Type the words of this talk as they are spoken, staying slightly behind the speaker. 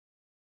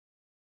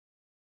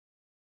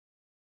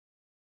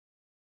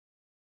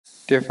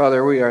Dear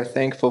Father, we are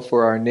thankful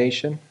for our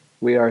nation.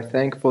 We are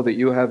thankful that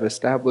you have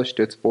established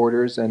its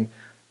borders and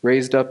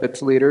raised up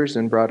its leaders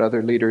and brought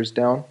other leaders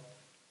down.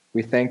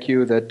 We thank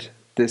you that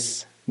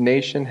this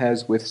nation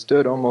has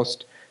withstood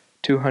almost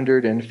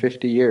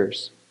 250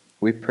 years.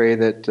 We pray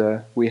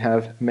that we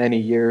have many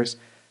years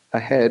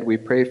ahead. We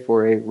pray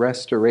for a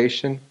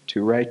restoration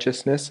to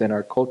righteousness in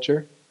our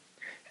culture,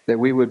 that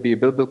we would be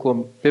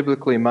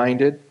biblically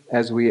minded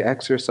as we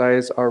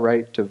exercise our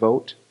right to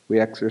vote. We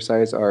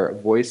exercise our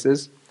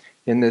voices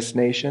in this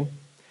nation.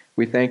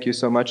 We thank you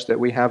so much that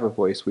we have a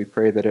voice. We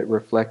pray that it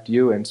reflect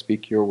you and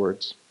speak your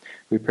words.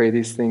 We pray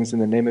these things in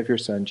the name of your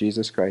Son,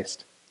 Jesus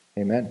Christ.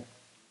 Amen.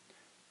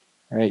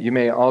 All right, you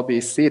may all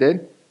be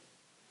seated.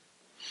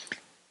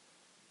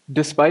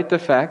 Despite the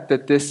fact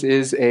that this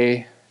is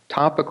a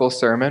topical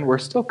sermon, we're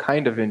still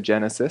kind of in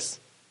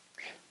Genesis.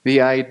 The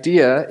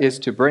idea is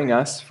to bring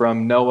us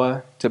from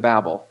Noah to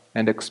Babel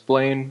and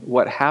explain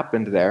what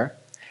happened there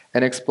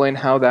and explain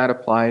how that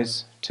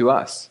applies to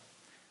us.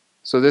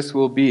 So this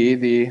will be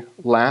the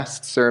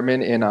last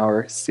sermon in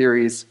our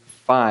series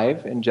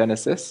 5 in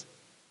Genesis,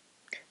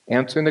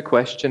 answering the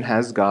question,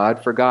 has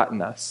God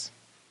forgotten us?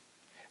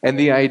 And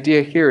the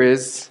idea here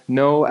is,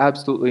 no,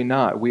 absolutely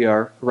not. We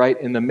are right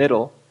in the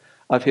middle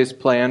of his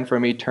plan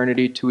from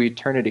eternity to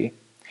eternity.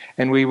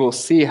 And we will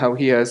see how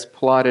he has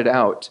plotted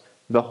out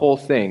the whole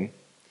thing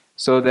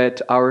so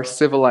that our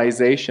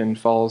civilization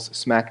falls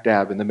smack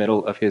dab in the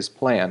middle of his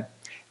plan.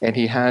 And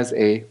he has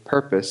a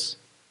purpose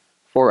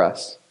for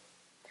us.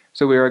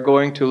 So we are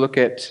going to look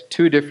at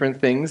two different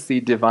things, the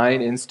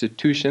divine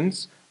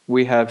institutions.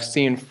 We have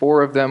seen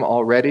 4 of them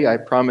already. I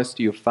promised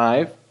you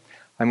 5.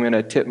 I'm going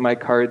to tip my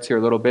cards here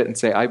a little bit and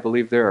say I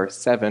believe there are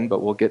 7,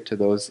 but we'll get to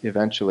those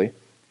eventually.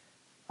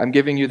 I'm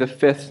giving you the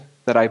 5th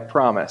that I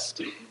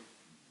promised,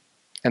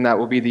 and that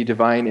will be the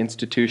divine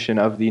institution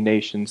of the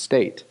nation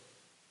state.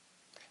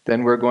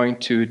 Then we're going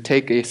to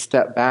take a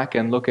step back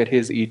and look at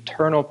his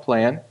eternal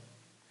plan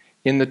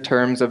in the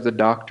terms of the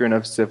doctrine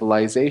of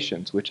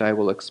civilizations, which I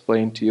will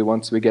explain to you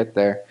once we get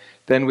there.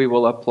 Then we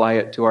will apply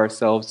it to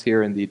ourselves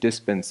here in the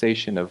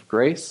dispensation of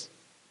grace,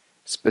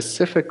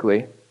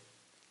 specifically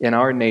in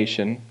our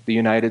nation, the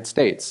United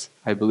States.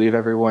 I believe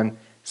everyone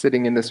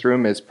sitting in this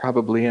room is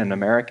probably an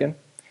American,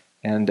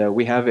 and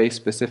we have a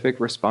specific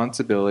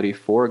responsibility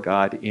for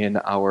God in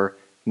our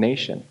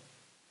nation.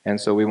 And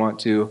so we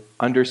want to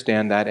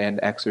understand that and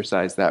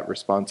exercise that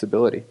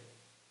responsibility.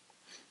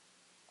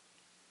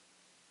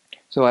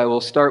 So I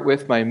will start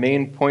with my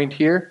main point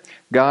here.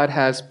 God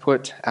has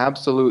put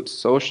absolute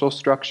social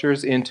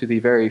structures into the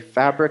very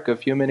fabric of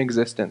human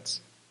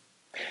existence.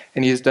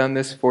 And he has done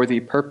this for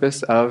the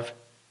purpose of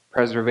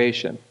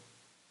preservation.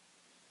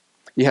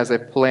 He has a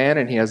plan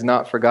and he has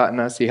not forgotten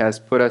us. He has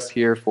put us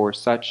here for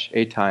such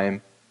a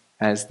time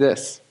as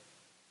this.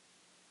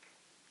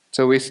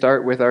 So we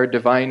start with our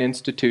divine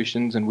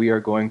institutions, and we are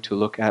going to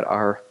look at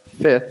our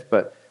 5th,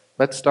 but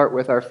let's start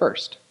with our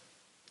 1st.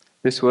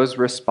 This was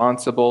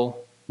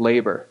responsible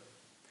labor.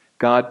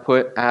 God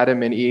put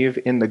Adam and Eve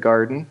in the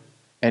garden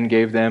and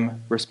gave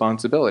them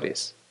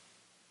responsibilities.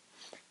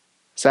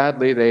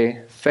 Sadly,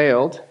 they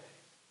failed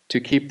to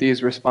keep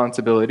these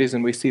responsibilities,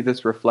 and we see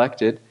this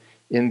reflected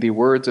in the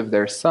words of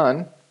their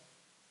son,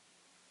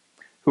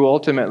 who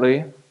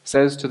ultimately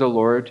says to the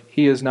Lord,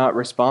 he is not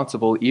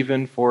responsible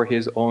even for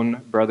his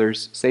own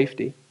brother's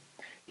safety.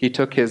 He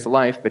took his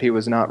life, but he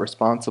was not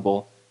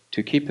responsible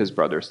to keep his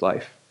brother's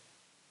life.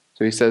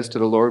 So he says to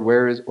the Lord,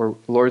 the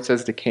Lord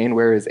says to Cain,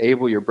 where is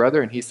Abel, your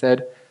brother? And he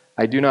said,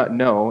 I do not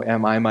know,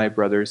 am I my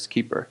brother's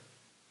keeper?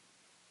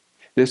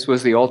 This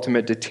was the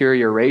ultimate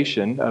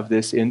deterioration of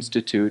this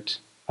institute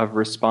of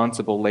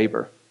responsible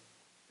labor.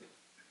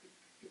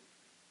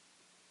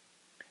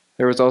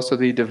 There was also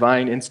the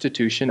divine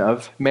institution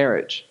of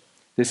marriage.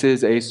 This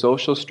is a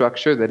social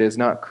structure that is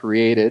not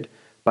created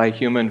by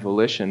human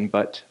volition,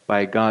 but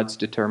by God's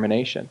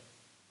determination.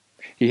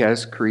 He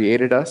has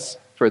created us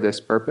for this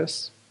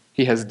purpose.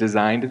 He has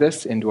designed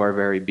this into our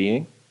very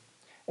being,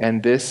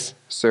 and this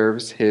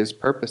serves his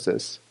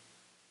purposes.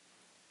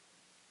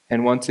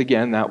 And once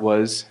again, that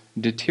was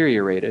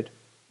deteriorated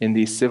in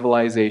the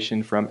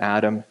civilization from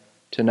Adam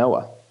to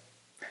Noah.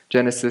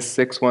 Genesis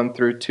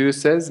 6:1-2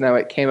 says, Now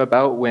it came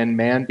about when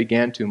man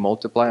began to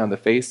multiply on the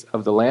face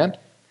of the land,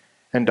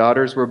 and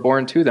daughters were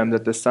born to them,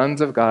 that the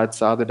sons of God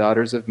saw the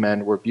daughters of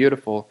men were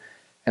beautiful,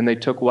 and they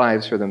took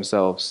wives for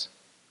themselves,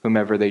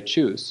 whomever they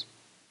choose.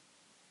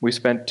 We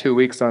spent 2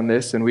 weeks on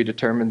this, and we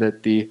determined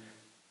that the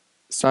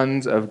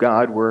sons of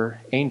God were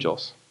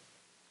angels.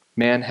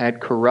 Man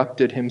had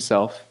corrupted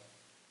himself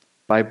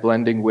by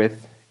blending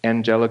with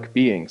angelic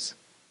beings.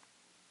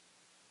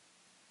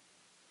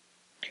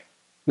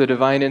 The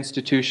divine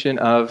institution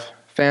of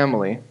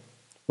family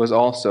was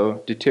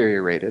also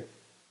deteriorated.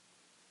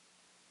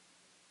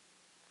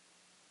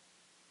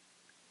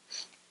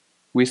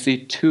 We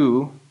see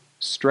 2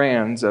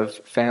 strands of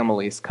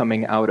families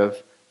coming out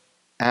of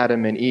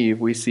Adam and Eve.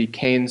 We see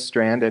Cain's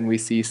strand and we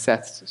see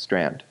Seth's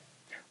strand.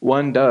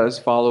 One does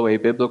follow a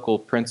biblical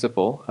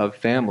principle of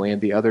family and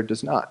the other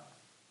does not.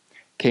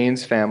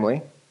 Cain's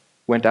family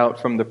went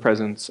out from the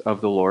presence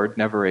of the Lord,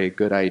 never a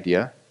good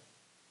idea.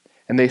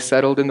 And they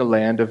settled in the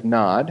land of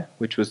Nod,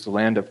 which was the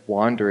land of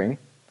wandering,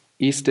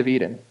 east of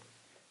Eden.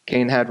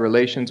 Cain had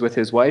relations with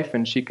his wife,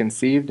 and she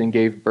conceived and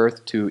gave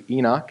birth to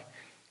Enoch,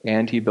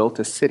 and he built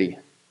a city.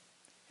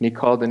 And he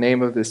called the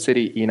name of the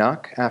city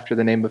Enoch, after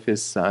the name of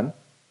his son.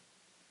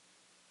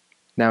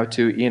 Now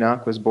to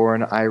Enoch was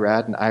born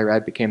Irad, and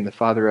Irad became the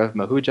father of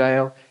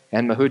Mehujael,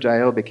 and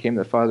Mehujael became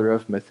the father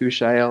of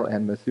Methushael,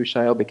 and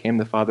Methushael became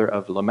the father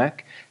of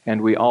Lamech.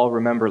 And we all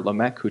remember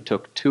Lamech, who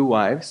took 2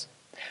 wives,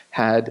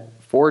 had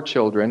 4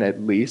 children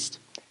at least,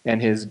 and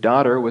his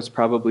daughter was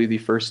probably the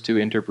first to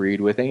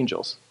interbreed with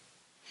angels.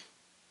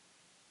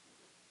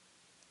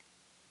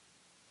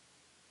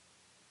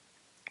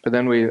 But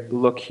then we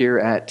look here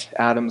at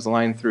Adam's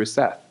line through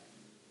Seth.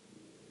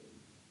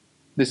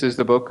 This is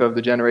the book of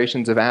the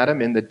generations of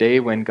Adam. In the day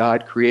when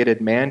God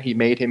created man, he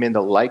made him in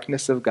the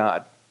likeness of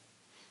God.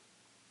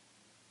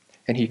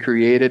 And he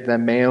created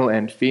them male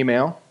and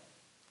female.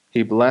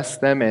 He blessed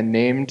them and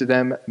named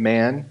them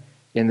man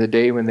in the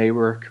day when they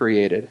were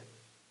created.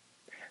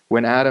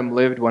 When Adam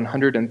lived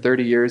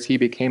 130 years, he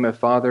became a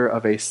father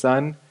of a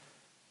son,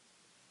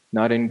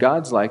 not in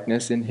God's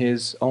likeness, in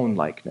his own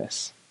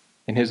likeness,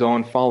 in his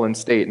own fallen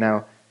state.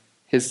 Now,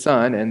 his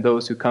son and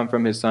those who come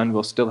from his son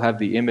will still have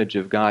the image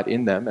of God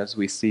in them, as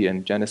we see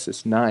in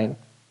Genesis 9.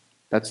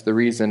 That's the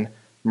reason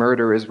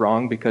murder is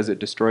wrong, because it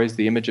destroys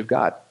the image of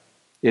God.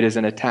 It is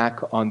an attack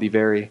on the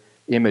very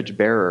image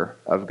bearer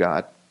of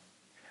God.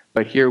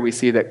 But here we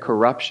see that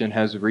corruption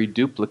has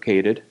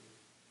reduplicated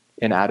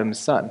in Adam's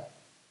son.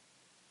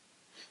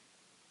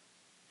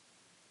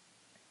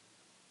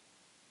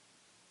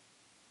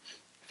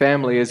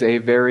 Family is a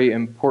very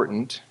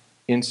important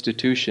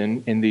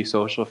institution in the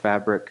social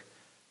fabric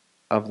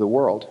of the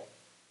world.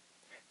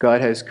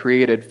 God has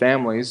created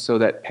families so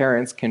that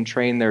parents can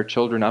train their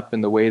children up in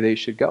the way they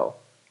should go.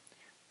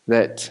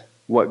 That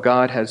what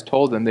God has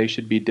told them, they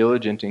should be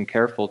diligent and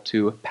careful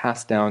to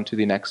pass down to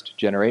the next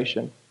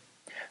generation.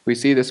 We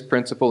see this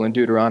principle in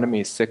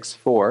Deuteronomy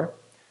 6:4.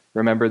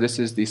 Remember, this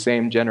is the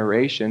same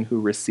generation who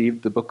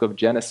received the book of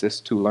Genesis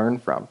to learn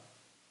from.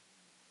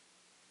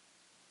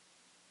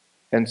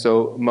 And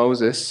so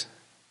Moses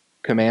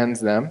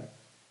commands them,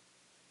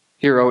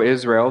 "Hear, O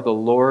Israel, the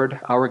Lord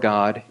our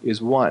God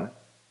is one.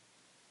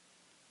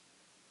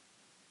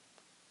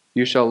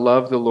 You shall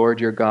love the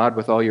Lord your God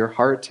with all your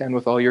heart and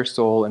with all your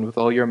soul and with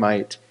all your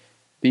might.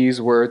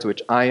 These words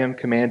which I am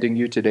commanding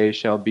you today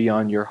shall be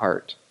on your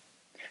heart.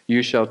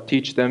 You shall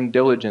teach them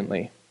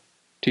diligently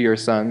to your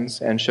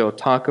sons, and shall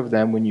talk of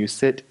them when you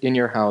sit in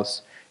your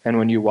house, and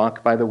when you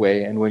walk by the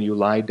way, and when you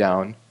lie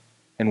down,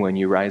 and when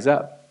you rise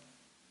up."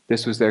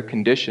 This was their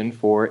condition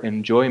for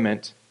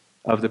enjoyment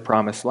of the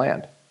promised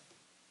land.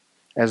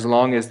 As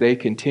long as they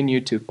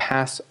continued to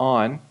pass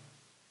on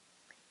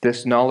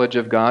this knowledge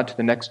of God to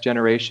the next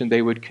generation,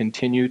 they would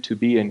continue to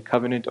be in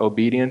covenant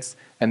obedience,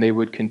 and they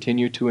would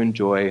continue to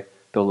enjoy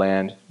the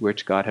land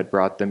which God had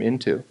brought them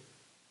into.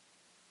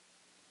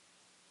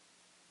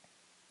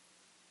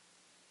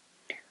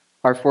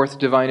 Our 4th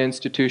divine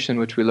institution,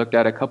 which we looked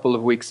at a couple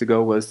of weeks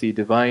ago, was the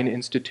divine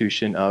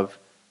institution of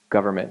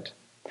government.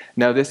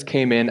 Now, this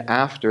came in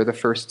after the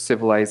first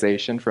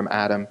civilization from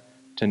Adam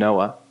to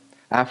Noah,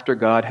 after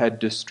God had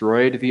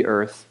destroyed the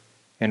earth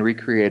and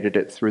recreated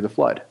it through the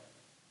flood.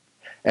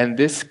 And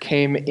this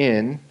came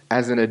in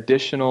as an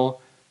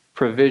additional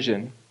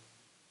provision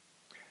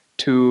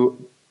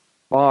to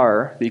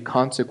bar the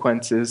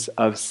consequences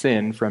of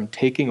sin from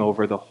taking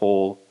over the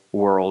whole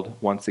world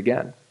once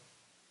again.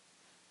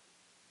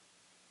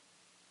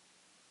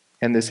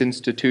 And this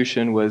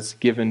institution was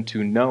given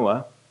to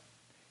Noah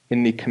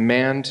in the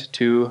command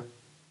to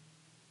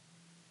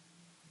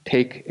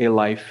take a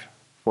life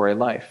for a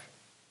life.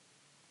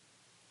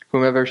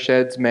 "Whomever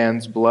sheds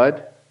man's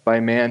blood, by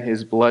man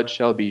his blood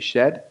shall be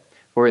shed,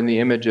 for in the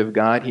image of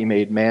God he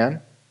made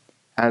man.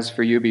 As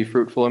for you, be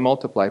fruitful and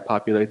multiply,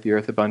 populate the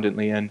earth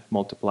abundantly and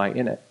multiply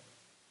in it."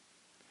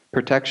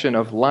 Protection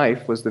of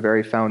life was the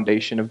very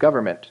foundation of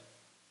government.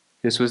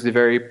 This was the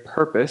very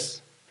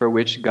purpose for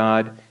which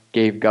God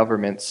gave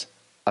governments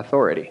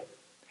authority.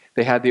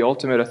 They had the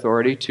ultimate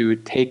authority to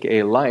take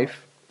a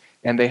life,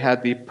 and they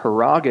had the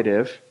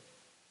prerogative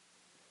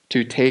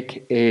to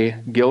take a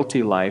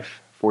guilty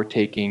life for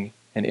taking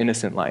an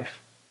innocent life.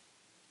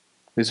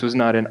 This was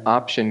not an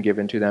option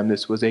given to them,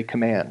 this was a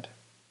command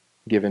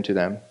given to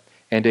them.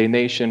 And a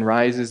nation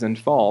rises and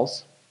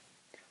falls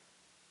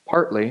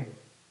partly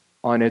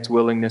on its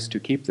willingness to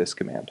keep this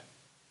command.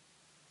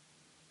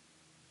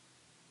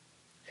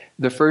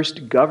 The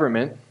first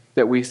government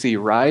that we see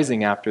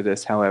rising after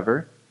this,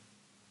 however,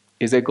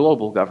 is a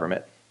global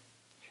government.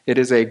 It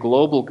is a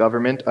global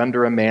government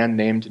under a man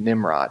named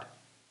Nimrod.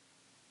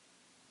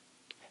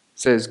 It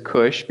says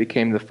Cush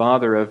became the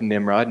father of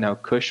Nimrod. Now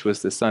Cush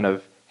was the son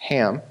of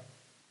Ham.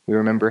 We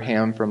remember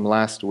Ham from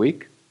last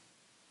week.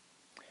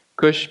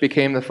 Cush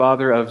became the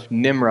father of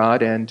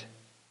Nimrod,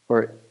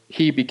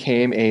 he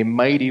became a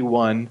mighty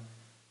one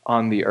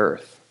on the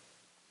earth.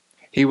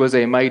 He was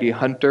a mighty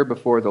hunter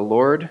before the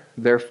Lord.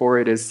 Therefore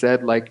it is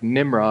said, like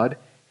Nimrod,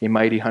 a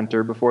mighty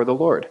hunter before the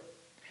Lord.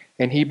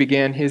 And he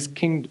began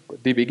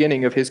the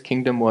beginning of his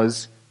kingdom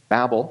was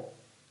Babel,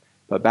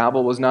 but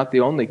Babel was not the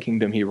only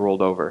kingdom he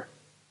ruled over.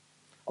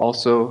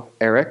 Also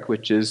Erech,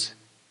 which is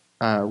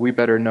we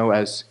better know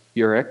as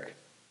Uruk,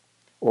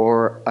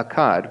 or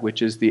Akkad,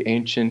 which is the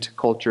ancient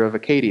culture of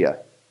Acadia,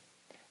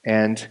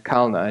 and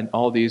Kalna, and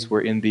all these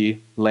were in the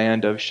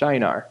land of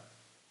Shinar.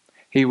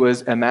 He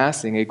was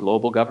amassing a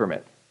global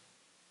government,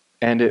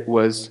 and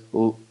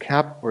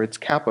its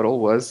capital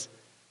was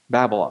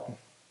Babylon,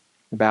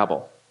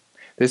 Babel.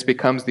 This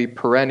becomes the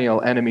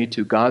perennial enemy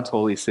to God's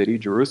holy city,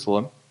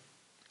 Jerusalem,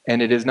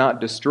 and it is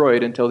not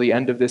destroyed until the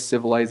end of this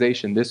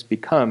civilization. This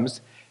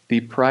becomes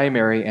the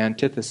primary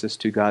antithesis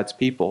to God's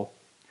people,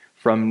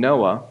 from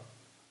Noah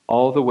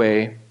all the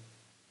way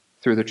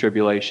through the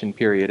tribulation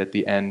period at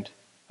the end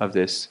of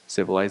this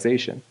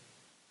civilization.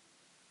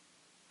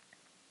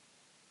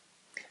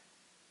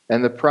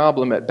 And the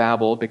problem at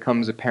Babel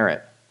becomes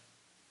apparent.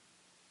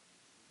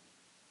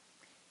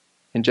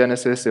 In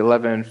Genesis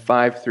 11,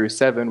 5 through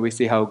 7, we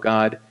see how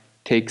God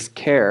takes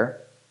care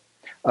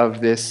of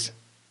this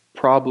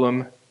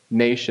problem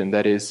nation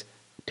that is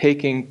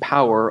taking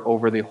power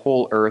over the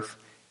whole earth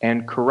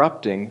and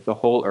corrupting the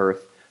whole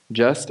earth,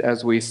 just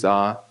as we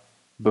saw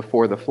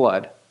before the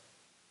flood.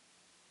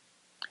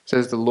 It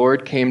says, "The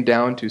Lord came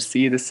down to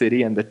see the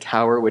city and the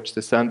tower which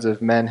the sons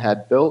of men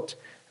had built.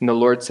 And the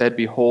Lord said,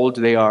 Behold,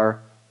 they are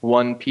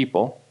one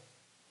people.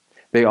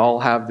 They all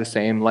have the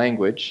same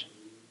language.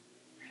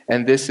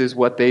 And this is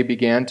what they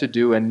began to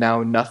do, and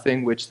now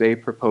nothing which they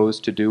propose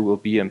to do will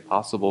be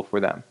impossible for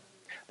them."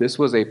 This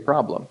was a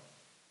problem.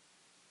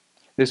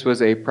 This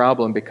was a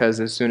problem because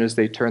as soon as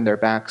they turned their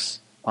backs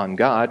on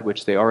God,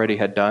 which they already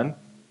had done,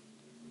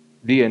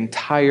 the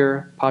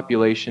entire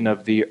population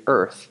of the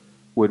earth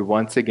would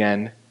once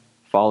again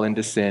fall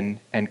into sin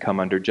and come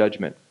under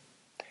judgment.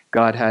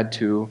 God had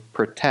to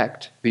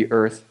protect the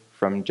earth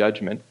from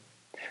judgment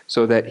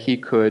so that he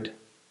could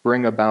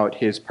bring about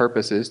his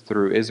purposes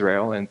through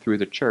Israel and through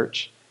the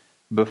church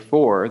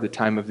before the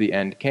time of the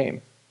end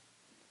came.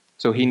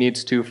 So he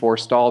needs to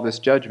forestall this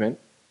judgment,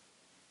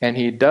 and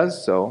he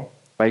does so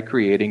by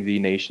creating the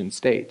nation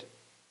state.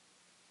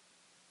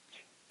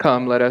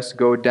 "Come, let us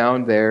go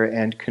down there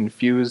and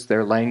confuse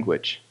their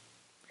language,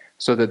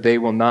 so that they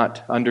will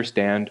not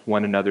understand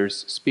one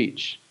another's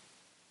speech."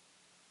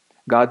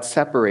 God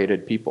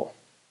separated people.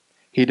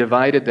 He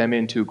divided them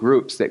into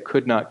groups that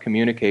could not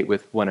communicate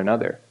with one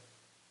another.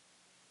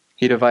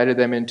 He divided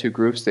them into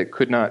groups that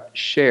could not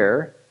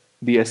share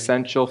the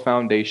essential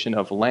foundation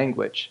of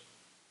language,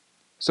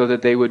 so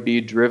that they would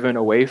be driven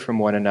away from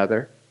one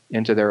another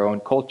into their own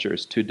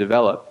cultures to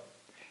develop,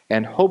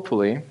 and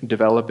hopefully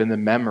develop in the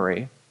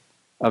memory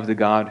of the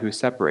God who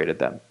separated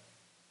them.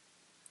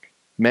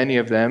 Many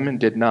of them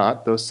did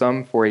not, though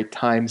some for a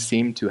time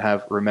seemed to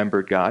have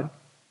remembered God.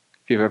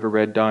 If you've ever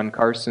read Don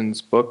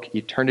Carson's book,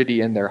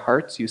 Eternity in Their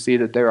Hearts, you see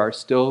that there are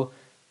still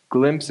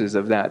glimpses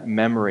of that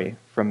memory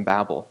from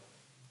Babel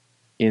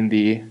in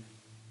the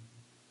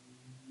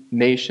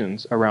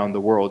nations around the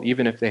world,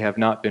 even if they have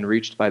not been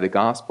reached by the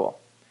gospel.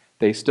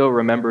 They still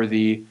remember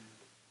the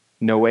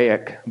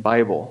Noahic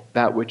Bible,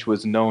 that which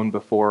was known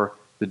before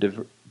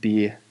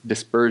the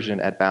dispersion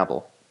at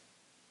Babel.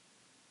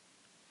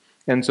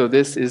 And so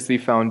this is the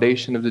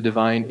foundation of the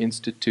divine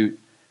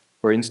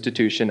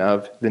institution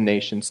of the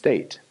nation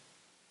state.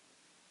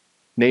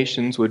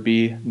 Nations would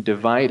be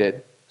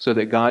divided so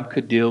that God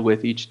could deal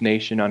with each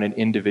nation on an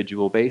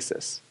individual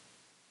basis.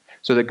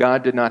 So that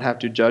God did not have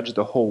to judge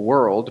the whole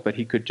world, but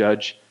he could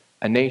judge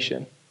a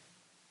nation.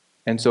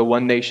 And so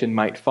one nation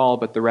might fall,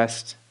 but the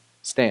rest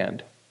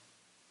stand.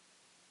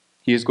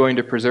 He is going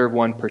to preserve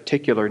one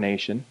particular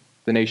nation,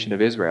 the nation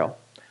of Israel.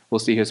 We'll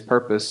see his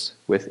purpose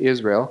with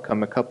Israel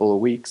come a couple of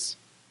weeks.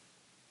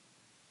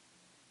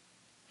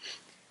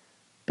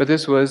 But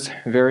this was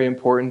very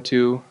important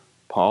to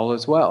Paul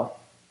as well,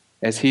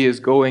 as he is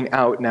going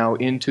out now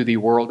into the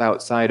world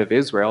outside of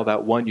Israel,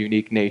 that one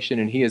unique nation,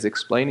 and he is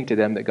explaining to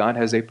them that God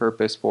has a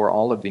purpose for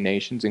all of the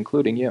nations,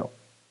 including you.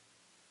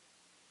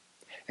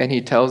 And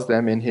he tells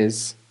them in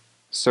his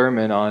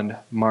sermon on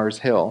Mars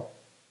Hill,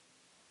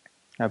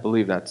 I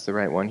believe that's the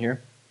right one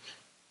here,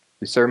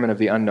 the Sermon of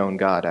the Unknown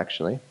God,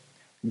 actually.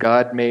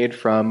 God made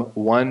from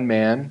one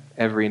man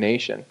every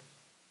nation.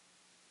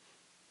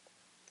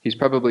 He's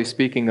probably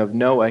speaking of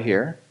Noah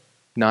here,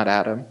 not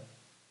Adam.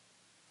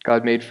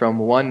 God made from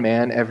one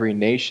man every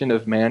nation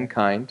of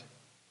mankind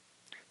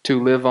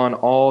to live on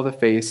all the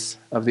face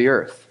of the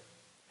earth,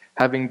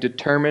 having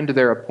determined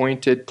their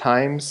appointed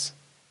times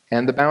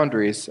and the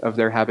boundaries of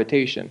their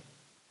habitation.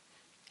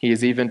 He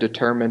has even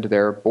determined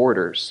their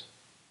borders,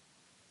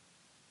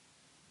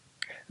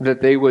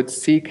 that they would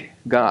seek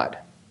God,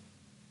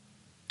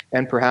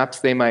 and perhaps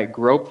they might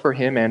grope for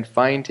him and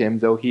find him,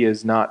 though he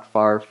is not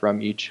far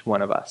from each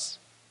one of us.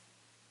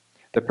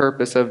 The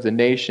purpose of the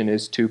nation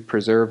is to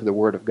preserve the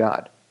word of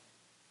God.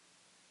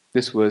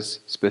 This was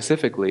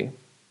specifically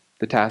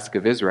the task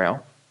of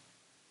Israel.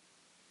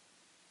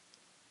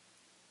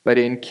 But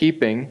in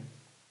keeping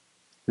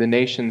the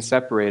nation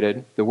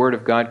separated, the word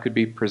of God could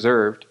be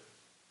preserved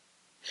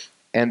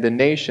And the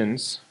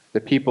nations, the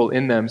people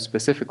in them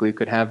specifically,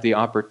 could have the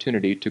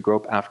opportunity to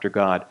grope after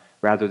God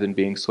rather than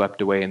being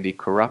swept away in the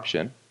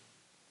corruption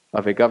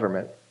of a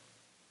government.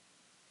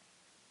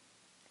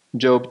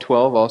 Job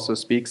 12 also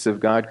speaks of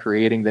God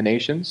creating the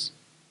nations.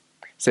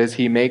 It says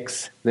he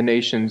makes the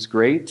nations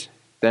great,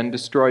 then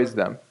destroys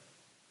them.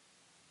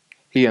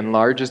 He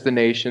enlarges the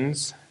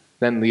nations,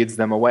 then leads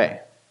them away.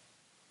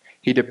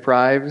 He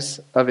deprives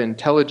of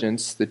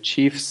intelligence the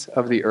chiefs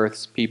of the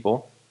earth's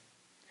people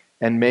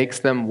and makes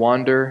them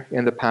wander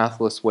in the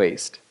pathless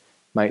waste.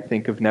 Might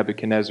think of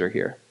Nebuchadnezzar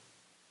here.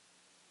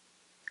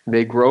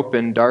 They grope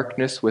in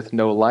darkness with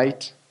no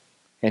light,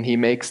 and he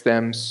makes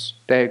them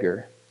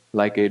stagger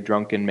like a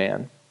drunken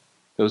man.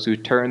 Those who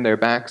turn their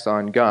backs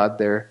on God,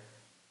 their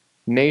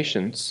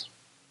nations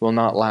will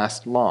not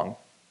last long.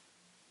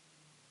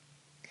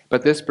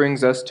 But this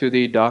brings us to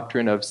the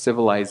doctrine of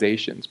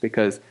civilizations,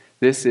 because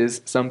this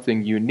is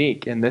something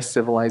unique in this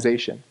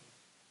civilization.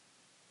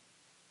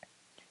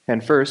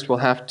 And first, we'll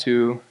have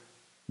to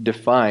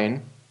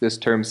define this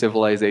term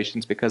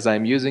civilizations, because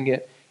I'm using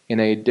it in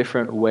a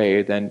different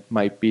way than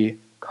might be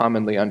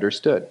commonly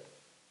understood.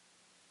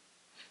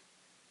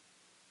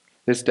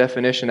 This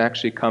definition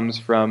actually comes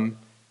from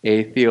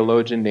a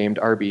theologian named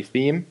R.B.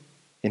 Thieme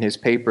in his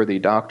paper, The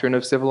Doctrine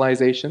of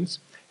Civilizations,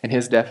 and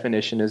his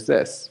definition is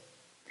this: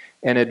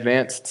 an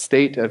advanced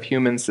state of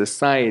human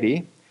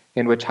society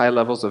in which high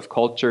levels of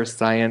culture,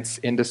 science,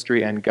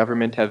 industry, and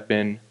government have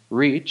been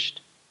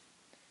reached.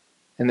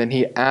 And then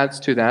he adds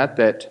to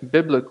that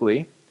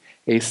biblically,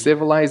 a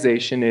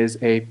civilization is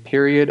a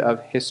period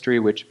of history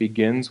which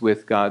begins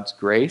with God's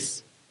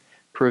grace,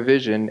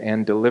 provision,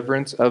 and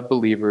deliverance of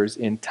believers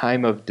in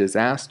time of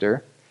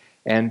disaster,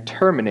 and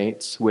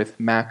terminates with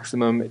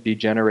maximum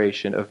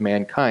degeneration of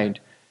mankind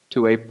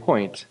to a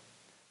point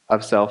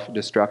of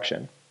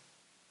self-destruction.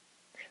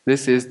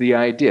 This is the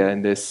idea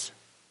in this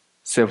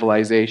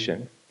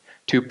civilization,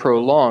 to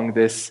prolong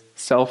this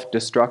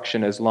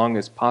self-destruction as long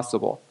as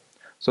possible,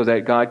 so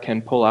that God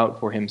can pull out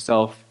for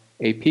himself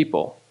a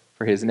people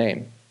for his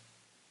name.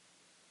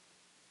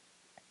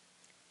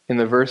 In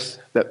the verse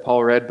that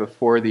Paul read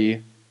before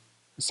the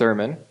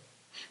sermon,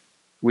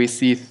 we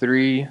see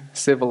 3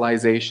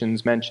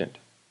 civilizations mentioned.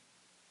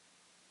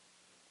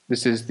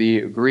 This is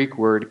the Greek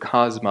word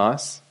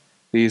cosmos.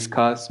 These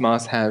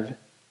cosmos have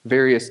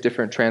various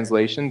different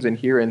translations, and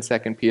here in 2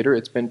 Peter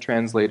it's been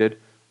translated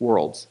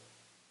worlds.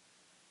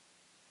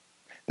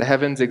 The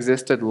heavens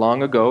existed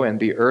long ago, and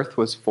the earth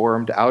was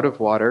formed out of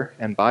water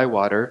and by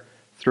water,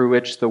 through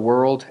which the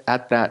world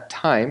at that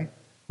time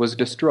was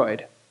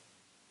destroyed.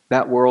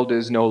 That world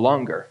is no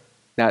longer.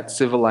 That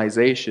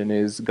civilization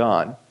is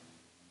gone.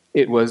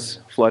 It was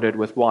flooded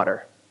with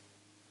water.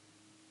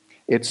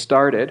 It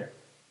started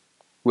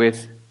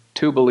with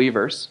 2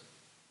 believers,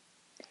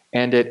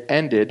 and it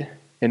ended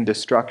in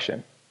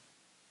destruction,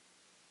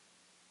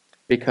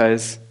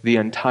 because the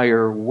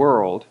entire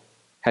world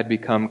had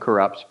become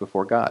corrupt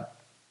before God.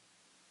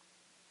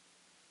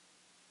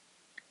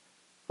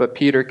 But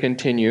Peter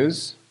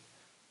continues,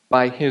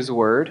 by his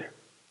word,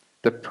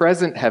 the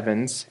present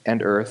heavens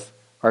and earth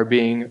are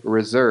being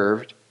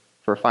reserved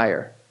for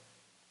fire,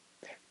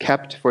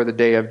 kept for the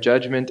day of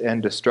judgment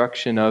and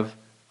destruction of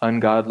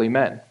ungodly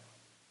men.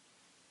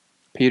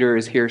 Peter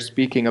is here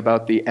speaking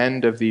about the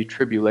end of the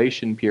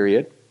tribulation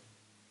period.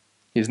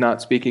 He's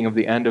not speaking of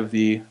the end of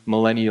the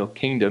millennial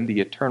kingdom.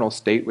 The eternal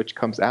state which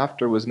comes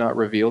after was not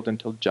revealed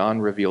until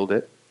John revealed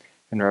it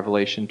in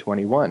Revelation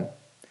 21.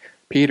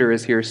 Peter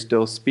is here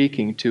still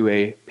speaking to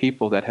a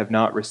people that have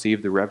not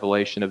received the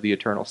revelation of the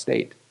eternal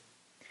state.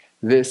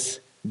 This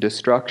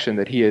destruction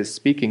that he is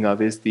speaking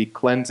of is the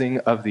cleansing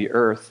of the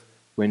earth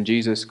when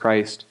Jesus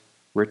Christ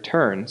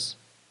returns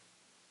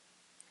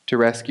to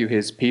rescue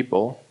his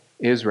people,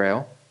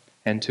 Israel,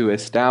 and to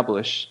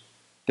establish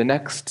the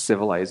next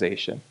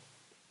civilization,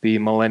 the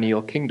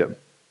millennial kingdom.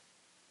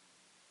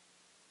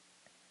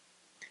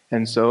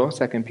 And so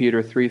 2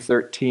 Peter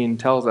 3:13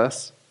 tells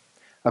us,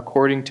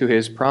 according to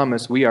his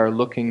promise, we are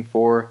looking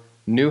for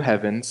new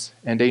heavens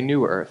and a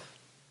new earth,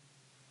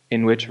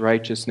 in which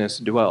righteousness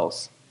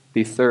dwells,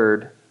 the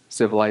 3rd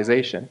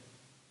civilization.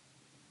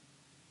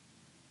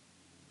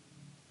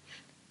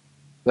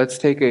 Let's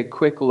take a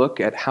quick look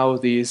at how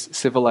these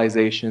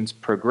civilizations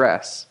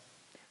progress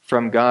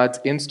from God's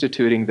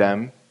instituting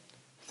them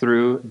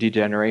through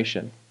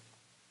degeneration.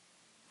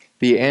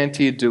 The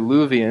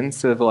antediluvian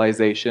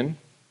civilization,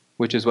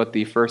 which is what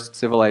the first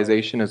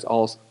civilization is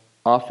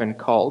often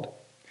called,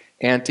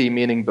 ante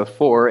meaning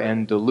before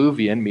and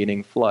diluvian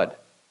meaning flood.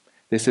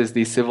 This is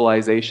the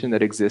civilization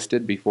that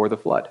existed before the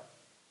flood.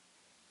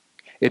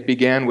 It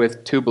began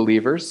with 2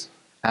 believers,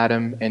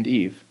 Adam and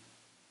Eve.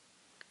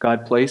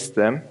 God placed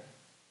them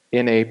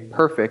in a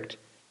perfect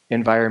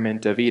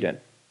environment of Eden.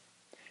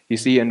 You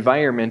see,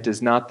 environment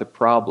is not the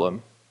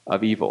problem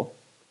of evil.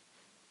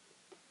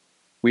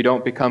 We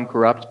don't become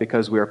corrupt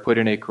because we are put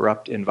in a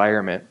corrupt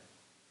environment.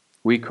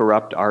 We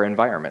corrupt our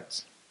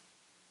environments.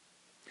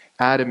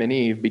 Adam and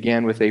Eve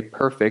began with a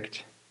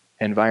perfect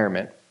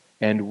environment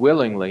and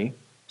willingly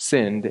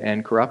sinned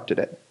and corrupted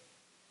it.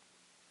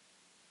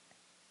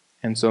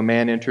 And so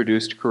man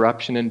introduced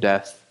corruption and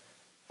death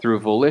through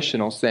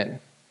volitional sin.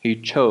 He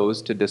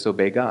chose to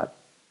disobey God.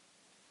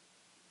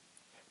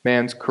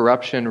 Man's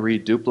corruption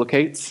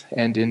reduplicates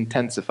and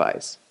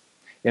intensifies.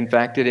 In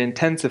fact, it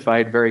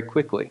intensified very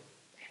quickly.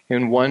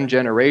 In one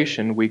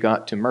generation, we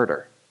got to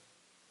murder,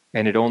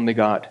 and it only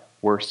got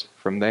worse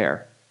from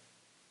there.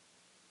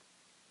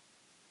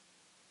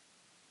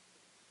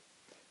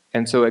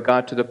 And so it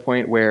got to the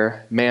point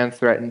where man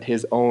threatened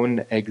his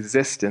own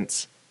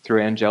existence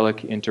through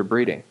angelic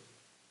interbreeding.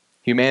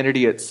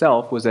 Humanity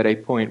itself was at a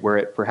point where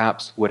it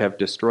perhaps would have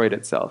destroyed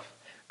itself.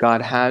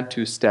 God had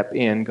to step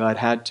in, God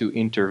had to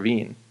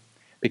intervene,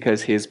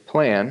 because his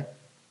plan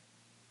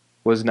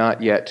was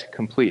not yet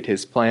complete.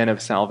 His plan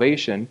of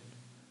salvation,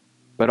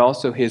 but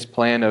also his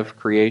plan of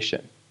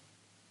creation,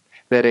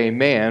 that a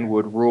man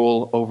would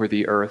rule over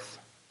the earth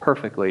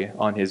perfectly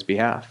on his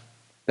behalf,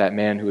 that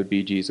man who would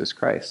be Jesus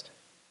Christ.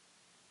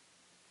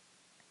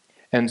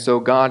 And so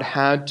God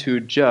had to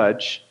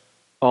judge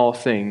all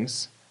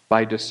things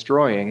by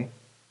destroying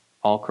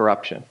all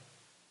corruption.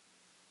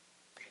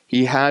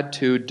 He had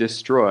to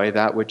destroy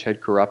that which had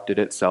corrupted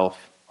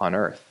itself on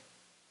earth.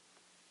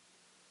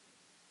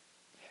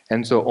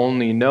 And so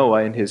only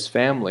Noah and his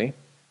family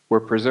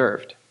were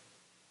preserved.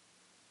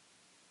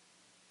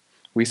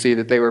 We see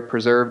that they were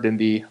preserved in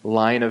the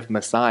line of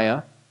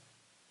Messiah.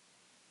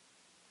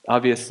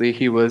 Obviously,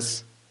 he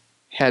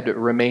had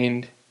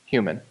remained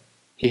human.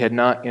 He had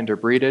not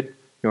interbreeded,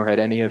 nor had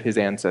any of his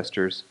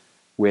ancestors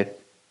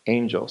with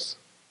angels.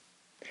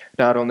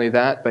 Not only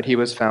that, but he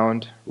was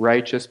found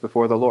righteous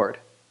before the Lord.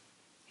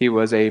 He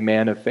was a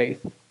man of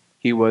faith.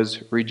 He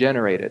was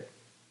regenerated.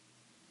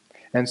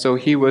 And so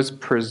he was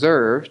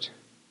preserved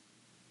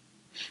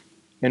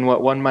in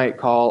what one might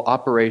call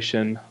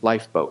Operation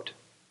Lifeboat.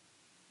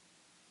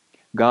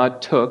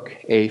 God took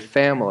a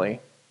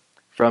family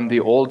from the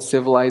old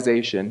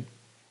civilization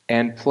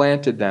and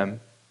planted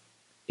them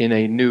in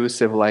a new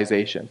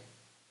civilization.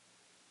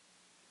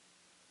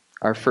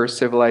 Our first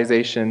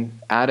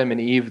civilization, Adam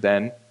and Eve,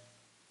 then,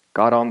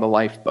 got on the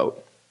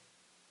lifeboat.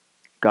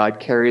 God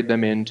carried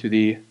them into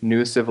the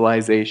new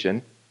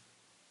civilization,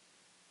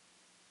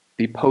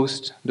 the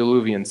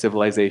post-Diluvian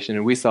civilization.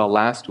 And we saw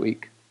last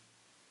week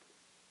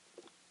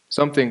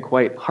something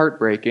quite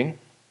heartbreaking,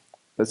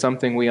 but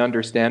something we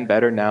understand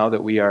better now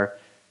that we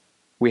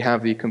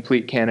have the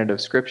complete canon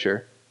of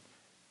Scripture,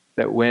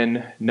 that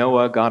when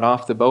Noah got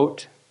off the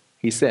boat,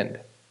 he sinned.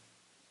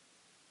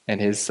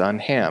 And his son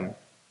Ham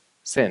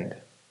sinned.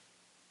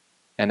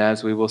 And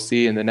as we will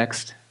see in the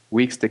next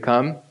weeks to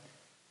come,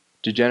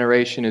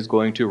 degeneration is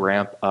going to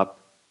ramp up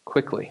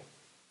quickly.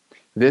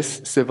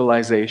 This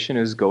civilization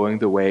is going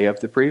the way of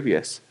the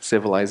previous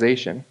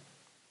civilization.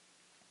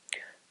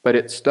 But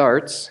it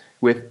starts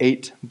with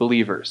 8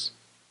 believers,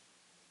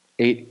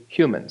 8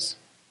 humans,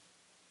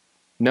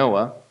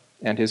 Noah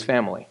and his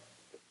family.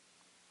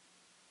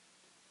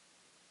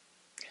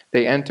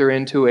 They enter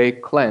into a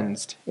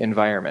cleansed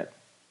environment.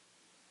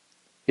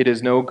 It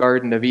is no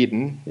Garden of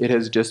Eden. It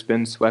has just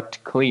been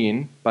swept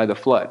clean by the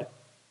flood.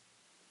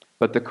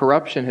 But the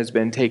corruption has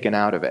been taken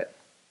out of it.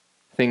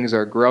 Things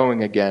are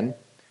growing again.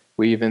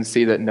 We even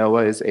see that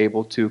Noah is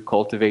able to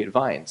cultivate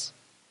vines.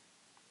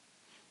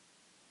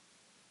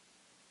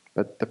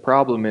 But the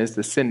problem is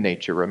the sin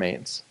nature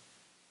remains.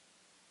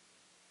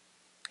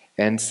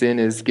 And sin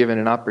is given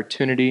an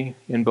opportunity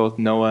in both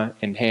Noah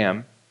and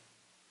Ham.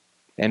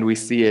 And we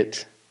see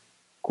it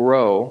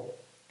grow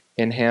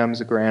in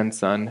Ham's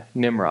grandson,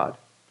 Nimrod.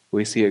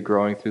 We see it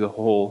growing through the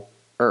whole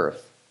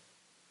earth.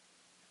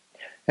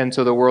 And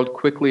so the world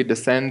quickly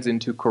descends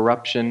into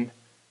corruption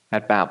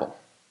at Babel.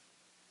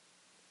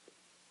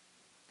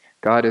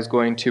 God is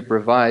going to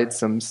provide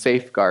some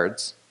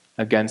safeguards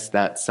against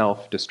that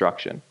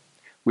self-destruction.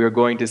 We are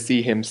going to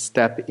see him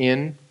step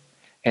in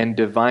and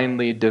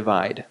divinely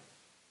divide.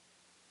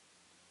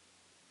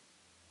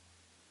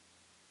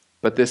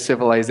 But this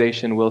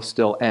civilization will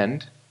still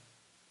end,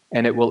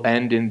 and it will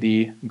end in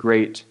the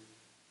Great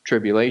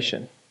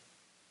Tribulation.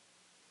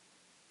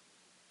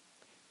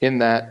 In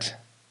that,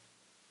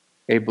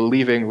 a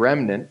believing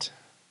remnant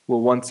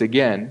will once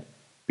again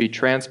be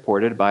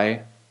transported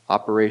by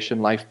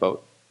Operation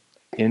Lifeboat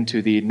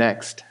into the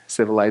next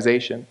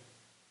civilization.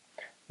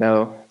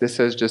 Now, this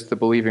says just the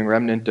believing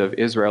remnant of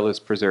Israel is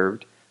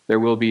preserved. There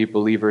will be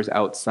believers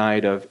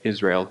outside of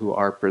Israel who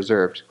are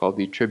preserved, called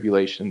the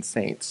tribulation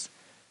saints.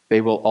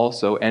 They will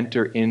also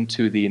enter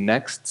into the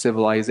next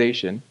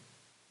civilization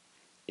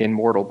in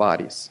mortal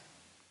bodies.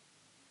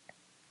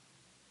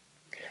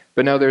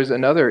 But now there's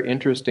another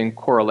interesting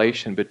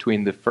correlation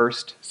between the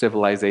first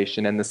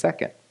civilization and the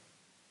second.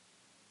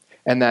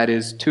 And that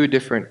is 2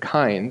 different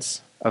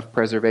kinds of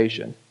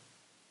preservation.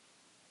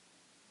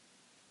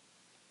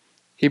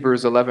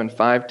 Hebrews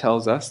 11:5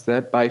 tells us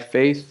that by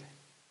faith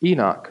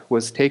Enoch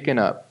was taken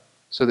up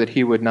so that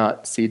he would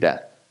not see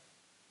death.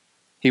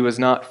 He was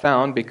not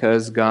found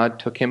because God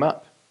took him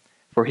up,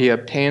 for he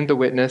obtained the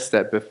witness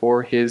that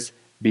before his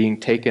being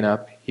taken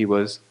up he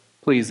was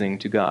pleasing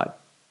to God.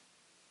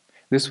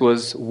 This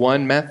was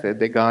one method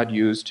that God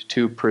used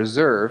to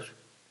preserve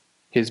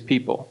his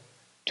people,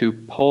 to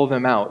pull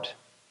them out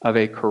of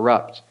a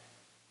corrupt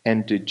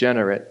and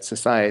degenerate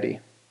society.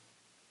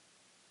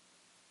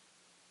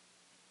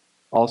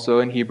 Also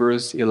in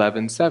Hebrews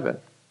 11:7,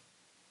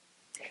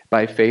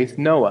 by faith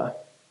Noah,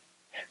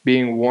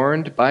 being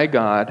warned by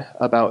God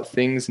about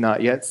things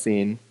not yet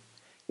seen,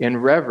 in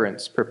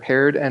reverence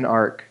prepared an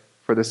ark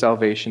for the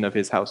salvation of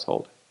his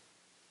household,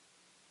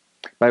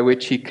 by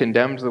which he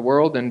condemned the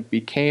world and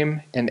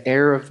became an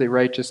heir of the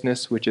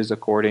righteousness which is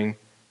according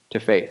to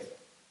faith.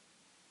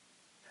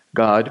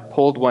 God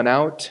pulled one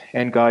out,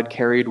 and God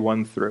carried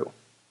one through.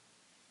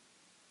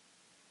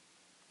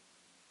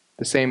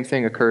 The same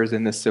thing occurs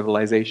in this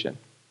civilization.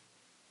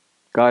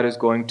 God is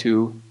going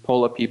to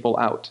pull a people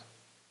out,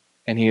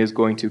 and he is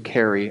going to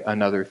carry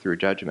another through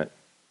judgment.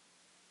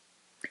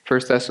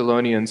 1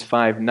 Thessalonians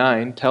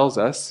 5:9 tells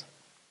us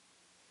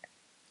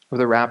of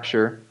the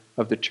rapture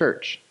of the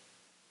church.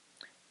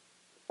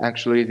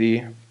 Actually,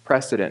 the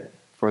precedent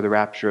for the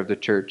rapture of the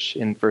church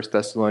in 1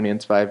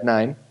 Thessalonians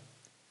 5:9,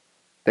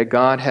 that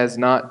God has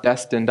not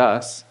destined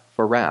us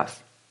for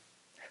wrath,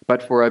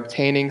 but for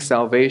obtaining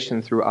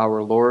salvation through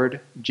our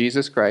Lord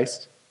Jesus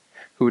Christ,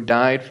 who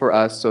died for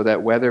us so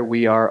that whether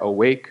we are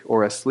awake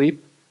or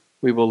asleep,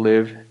 we will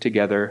live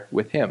together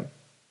with him.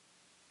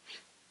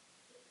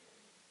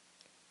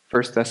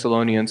 1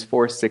 Thessalonians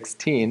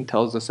 4:16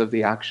 tells us of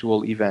the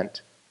actual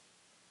event.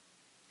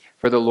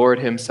 For the Lord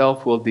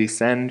himself will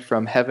descend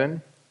from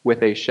heaven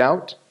with a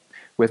shout,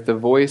 with the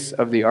voice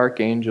of the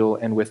archangel,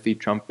 and with the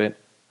trumpet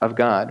of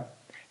God.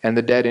 And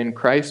the dead in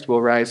Christ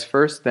will rise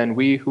first, then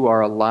we who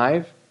are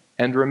alive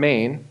and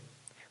remain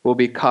will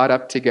be caught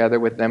up together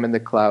with them in the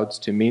clouds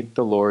to meet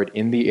the Lord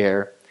in the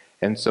air,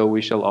 and so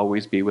we shall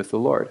always be with the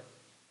Lord.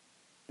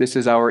 This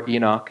is our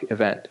Enoch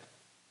event.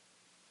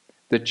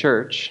 The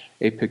church,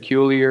 a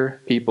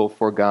peculiar people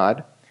for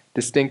God,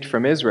 distinct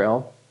from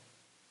Israel,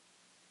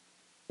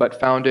 but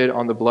founded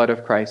on the blood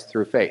of Christ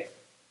through faith.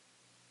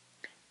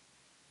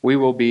 We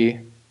will be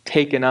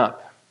taken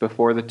up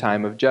before the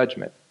time of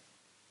judgment,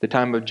 the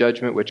time of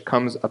judgment which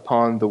comes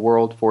upon the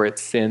world for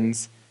its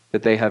sins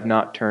that they have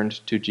not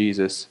turned to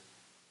Jesus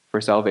for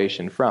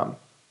salvation from.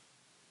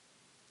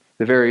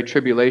 The very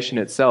tribulation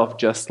itself,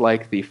 just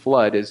like the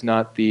flood, is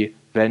not the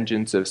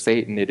vengeance of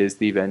Satan, it is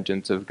the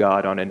vengeance of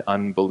God on an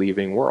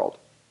unbelieving world.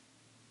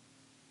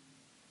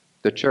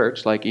 The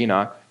church, like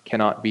Enoch,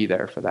 cannot be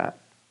there for that.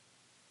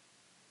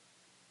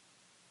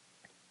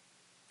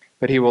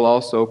 But he will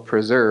also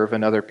preserve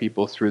another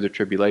people through the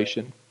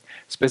tribulation.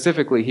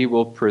 Specifically, he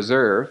will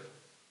preserve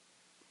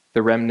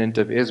the remnant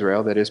of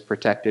Israel that is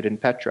protected in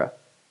Petra.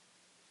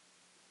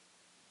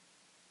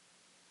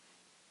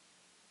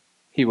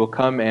 He will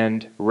come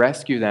and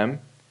rescue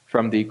them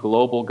from the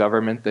global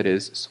government that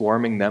is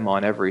swarming them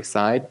on every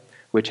side,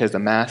 which has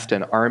amassed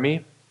an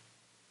army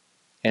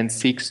and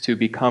seeks to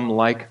become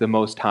like the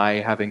Most High,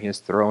 having his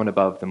throne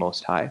above the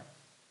Most High.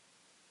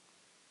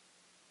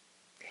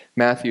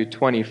 Matthew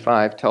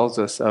 25 tells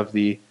us of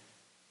the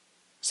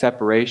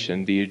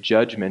separation, the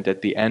judgment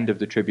at the end of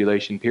the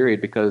tribulation period,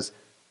 because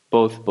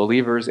both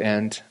believers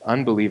and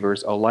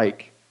unbelievers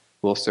alike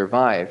will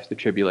survive the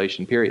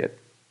tribulation period.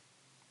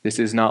 This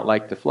is not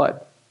like the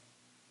flood.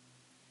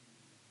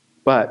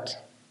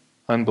 But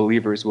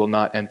unbelievers will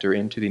not enter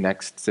into the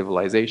next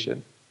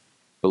civilization.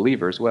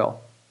 Believers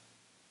will.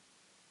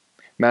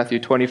 Matthew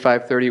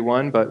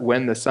 25:31, but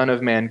when the Son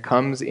of Man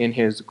comes in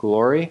his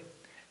glory,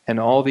 and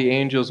all the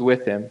angels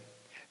with him,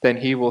 then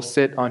he will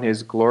sit on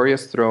his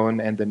glorious throne,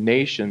 and the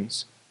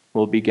nations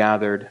will be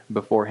gathered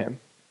before him.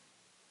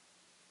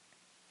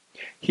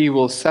 He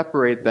will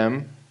separate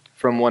them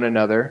from one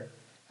another,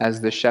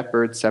 as the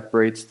shepherd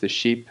separates the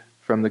sheep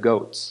from the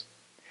goats.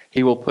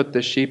 He will put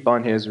the sheep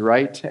on his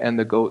right and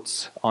the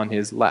goats on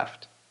his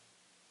left.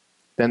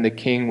 Then the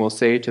king will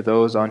say to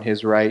those on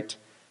his right,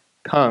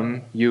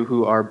 "Come, you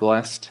who are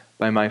blessed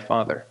by my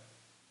Father.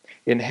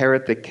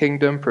 Inherit the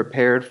kingdom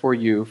prepared for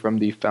you from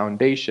the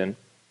foundation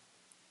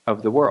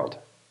of the world."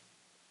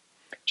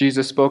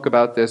 Jesus spoke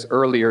about this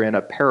earlier in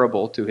a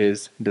parable to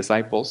his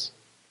disciples.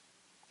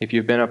 If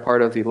you've been a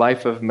part of the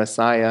Life of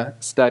Messiah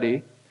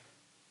study,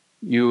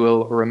 you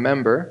will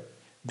remember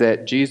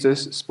that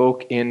Jesus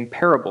spoke in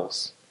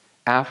parables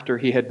after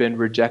he had been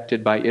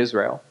rejected by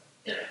Israel,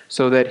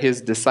 so that his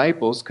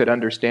disciples could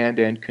understand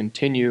and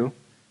continue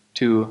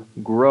to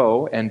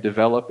grow and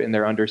develop in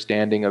their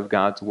understanding of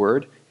God's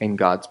word and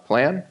God's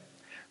plan,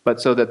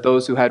 but so that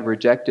those who had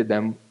rejected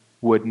them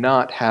would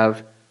not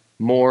have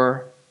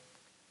more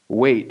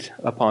weight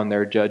upon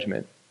their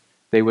judgment.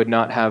 They would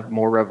not have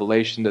more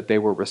revelation that they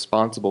were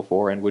responsible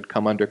for and would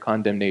come under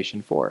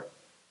condemnation for.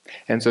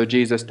 And so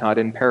Jesus taught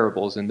in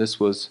parables, and this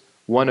was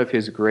one of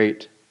his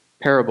great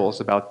parables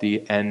about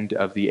the end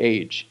of the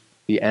age,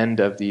 the end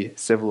of the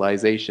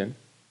civilization.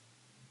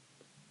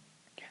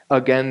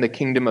 Again, the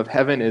kingdom of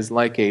heaven is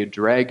like a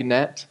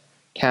dragnet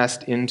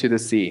cast into the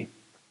sea,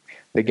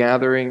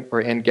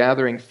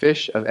 gathering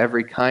fish of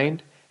every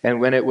kind, and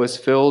when it was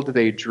filled,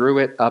 they drew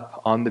it up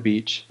on the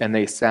beach, and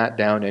they sat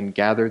down and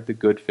gathered the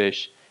good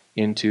fish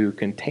into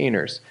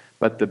containers,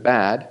 but the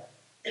bad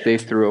they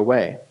threw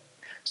away.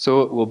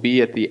 So it will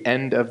be at the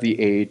end of the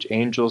age,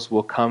 angels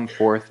will come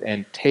forth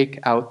and take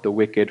out the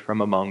wicked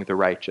from among the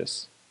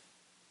righteous,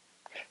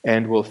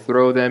 and will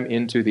throw them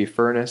into the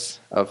furnace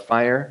of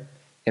fire.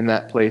 In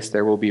that place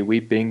there will be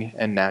weeping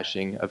and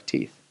gnashing of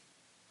teeth.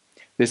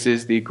 This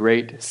is the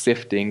great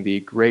sifting, the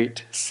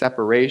great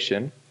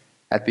separation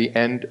at the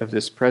end of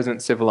this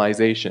present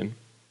civilization,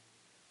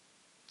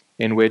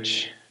 in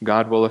which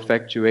God will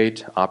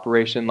effectuate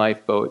Operation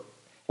Lifeboat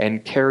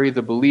and carry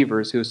the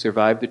believers who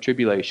survive the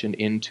tribulation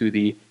into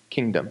the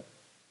kingdom.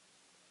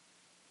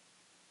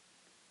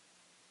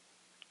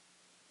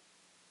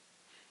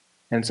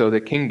 And so the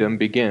kingdom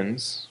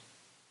begins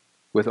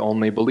with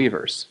only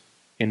believers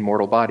in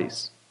mortal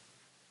bodies.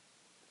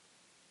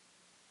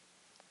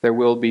 There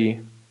will be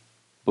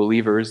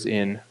believers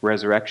in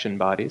resurrection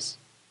bodies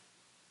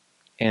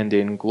and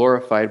in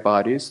glorified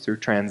bodies through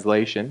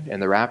translation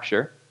in the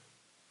rapture.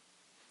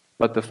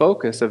 But the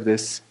focus of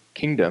this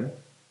kingdom,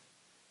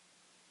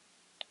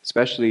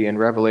 especially in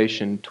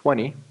Revelation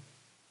 20,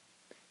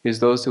 is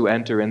those who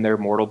enter in their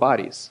mortal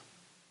bodies,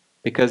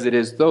 because it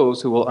is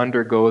those who will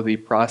undergo the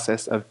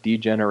process of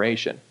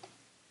degeneration.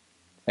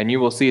 And you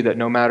will see that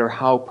no matter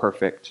how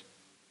perfect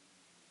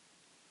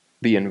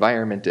the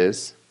environment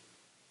is,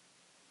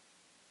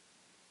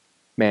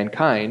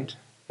 mankind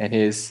and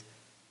his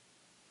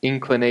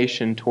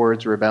inclination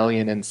towards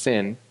rebellion and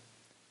sin,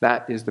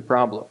 that is the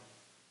problem.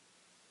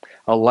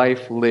 A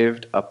life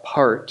lived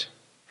apart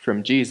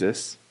from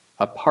Jesus,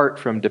 apart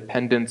from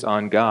dependence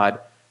on God,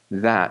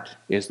 that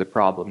is the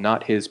problem,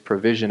 not his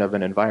provision of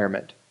an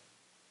environment.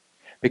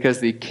 Because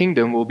the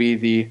kingdom will be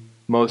the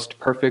most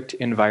perfect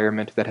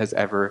environment that has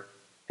ever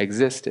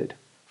existed.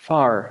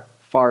 Far,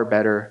 far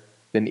better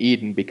than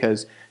Eden,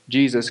 because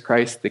Jesus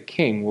Christ the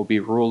King will be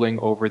ruling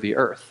over the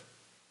earth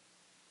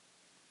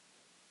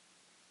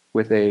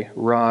with a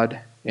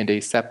rod and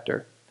a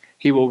scepter.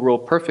 He will rule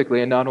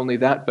perfectly, and not only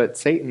that, but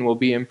Satan will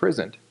be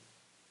imprisoned.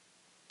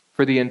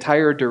 For the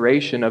entire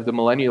duration of the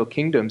millennial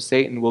kingdom,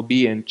 Satan will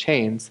be in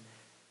chains,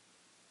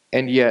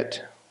 and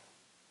yet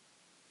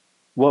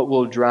what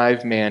will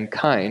drive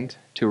mankind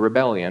to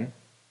rebellion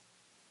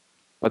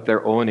but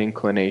their own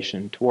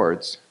inclination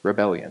towards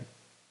rebellion?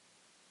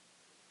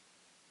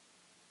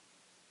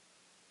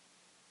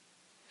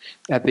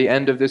 At the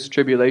end of this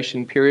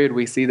tribulation period,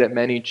 we see that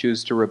many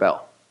choose to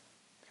rebel.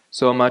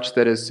 So much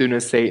that as soon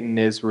as Satan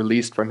is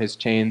released from his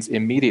chains,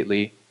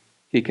 immediately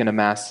he can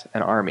amass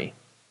an army.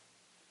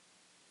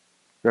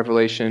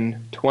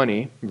 Revelation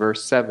 20,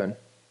 verse 7.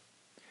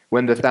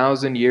 When the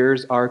 1,000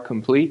 years are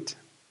complete,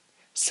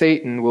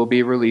 Satan will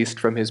be released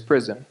from his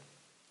prison,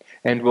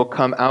 and will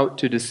come out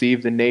to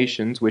deceive the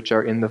nations which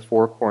are in the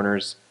four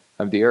corners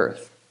of the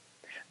earth,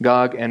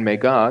 Gog and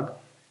Magog,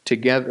 to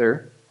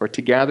gather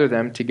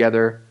them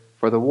together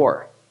for the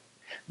war.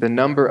 The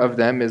number of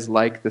them is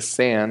like the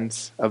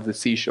sands of the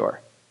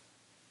seashore.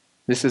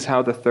 This is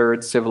how the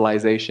third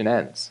civilization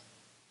ends,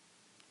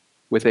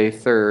 with a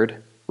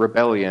third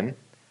rebellion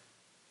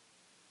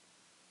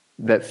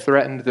that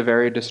threatened the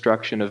very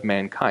destruction of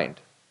mankind.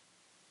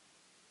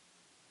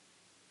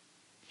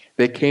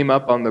 They came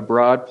up on the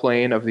broad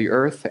plain of the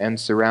earth and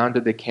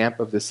surrounded the camp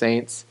of the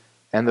saints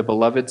and the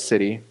beloved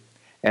city,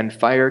 and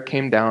fire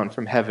came down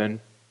from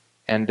heaven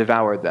and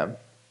devoured them.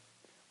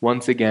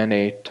 Once again,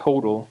 a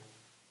total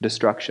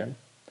destruction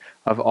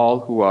of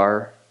all who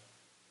are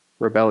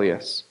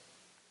rebellious.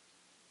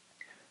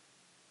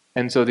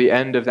 And so the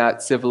end of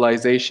that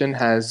civilization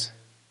has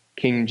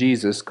King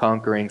Jesus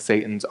conquering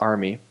Satan's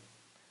army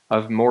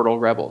of mortal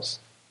rebels.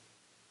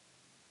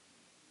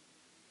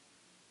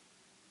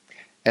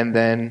 And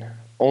then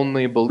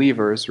only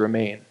believers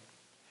remain,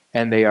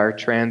 and they are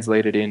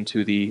translated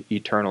into the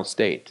eternal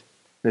state.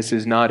 This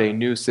is not a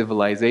new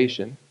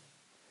civilization.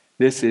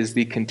 This is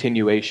the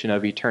continuation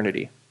of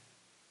eternity.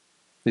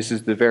 This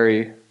is the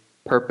very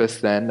purpose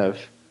then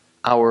of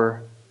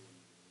our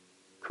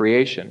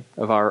creation,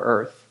 of our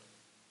earth.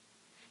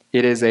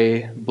 It is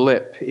a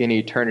blip in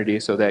eternity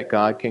so that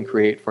God can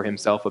create for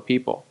himself a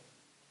people.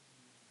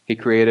 He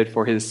created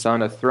for his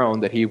Son a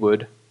throne that he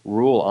would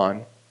rule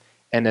on.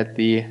 And at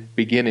the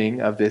beginning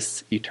of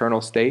this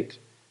eternal state,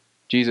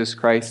 Jesus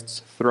Christ's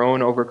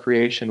throne over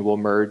creation will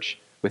merge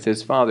with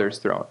his Father's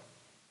throne,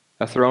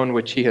 a throne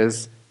which he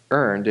has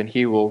earned, and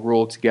he will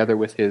rule together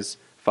with his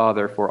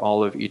Father for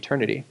all of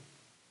eternity.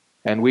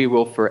 And we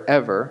will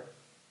forever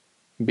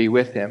be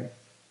with him.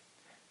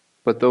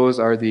 But those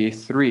are the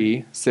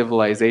three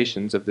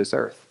civilizations of this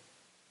earth.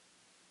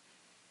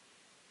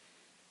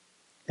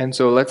 And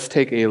so let's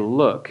take a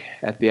look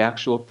at the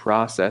actual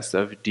process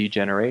of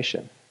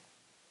degeneration.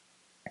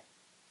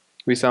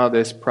 We saw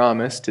this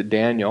promise to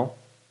Daniel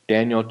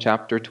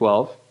chapter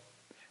 12,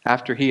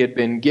 after he had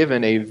been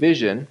given a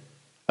vision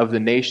of the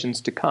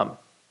nations to come,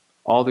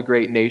 all the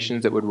great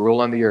nations that would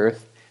rule on the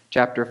earth.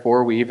 Chapter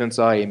 4, we even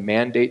saw a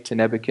mandate to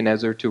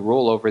Nebuchadnezzar to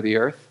rule over the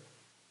earth,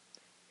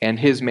 and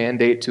his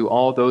mandate to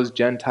all those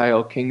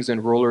Gentile kings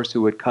and rulers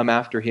who would come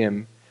after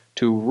him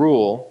to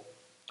rule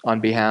on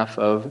behalf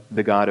of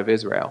the God of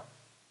Israel.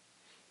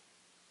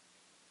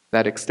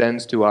 That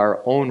extends to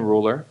our own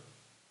ruler,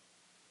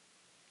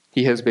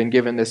 He has been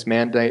given this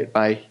mandate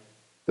by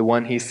the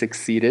one he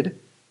succeeded,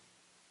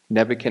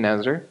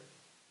 Nebuchadnezzar.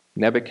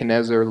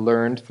 Nebuchadnezzar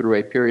learned through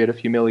a period of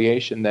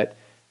humiliation that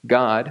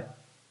God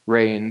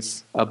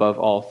reigns above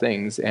all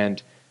things,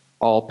 and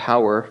all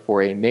power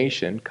for a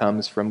nation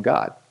comes from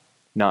God,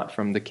 not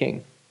from the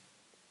king.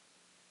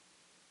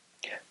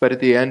 But at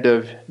the end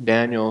of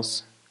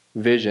Daniel's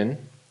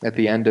vision, at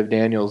the end of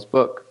Daniel's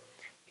book,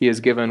 he is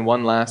given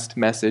one last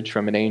message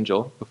from an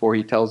angel before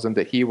he tells him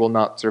that he will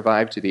not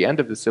survive to the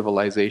end of the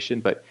civilization,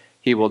 but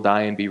he will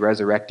die and be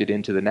resurrected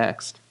into the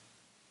next.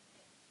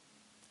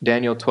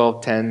 Daniel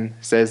 12:10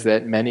 says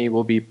that many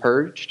will be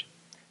purged,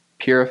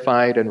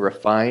 purified, and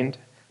refined,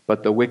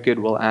 but the wicked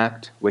will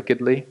act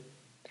wickedly,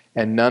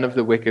 and none of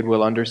the wicked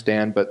will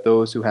understand, but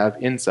those who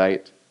have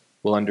insight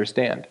will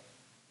understand.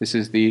 This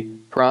is the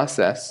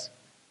process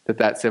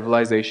that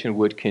civilization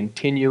would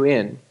continue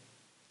in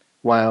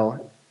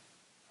while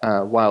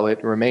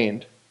it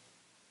remained.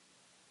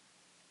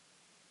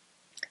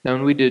 Now,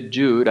 when we did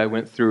Jude, I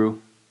went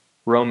through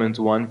Romans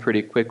 1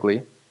 pretty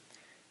quickly.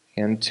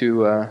 And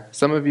to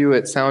some of you,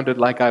 it sounded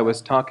like I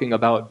was talking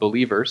about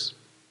believers.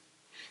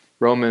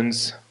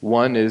 Romans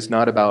 1 is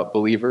not about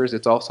believers.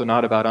 It's also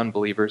not about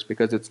unbelievers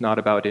because it's not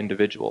about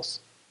individuals.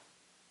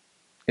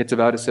 It's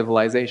about a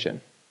civilization.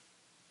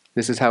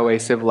 This is how a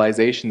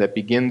civilization that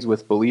begins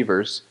with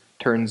believers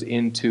turns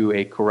into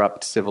a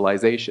corrupt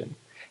civilization.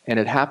 And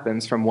it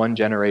happens from one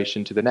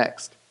generation to the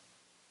next.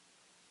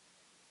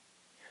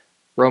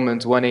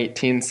 Romans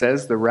 1:18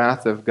 says, "The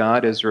wrath of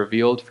God is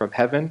revealed from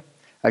heaven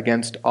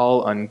against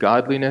all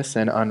ungodliness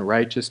and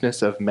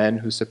unrighteousness of men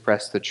who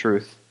suppress the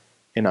truth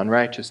in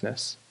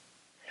unrighteousness,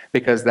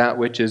 because that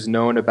which is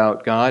known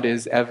about God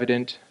is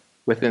evident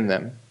within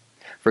them,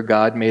 for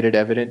God made it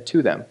evident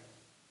to them.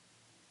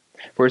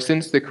 For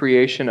since the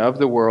creation of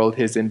the world,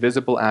 his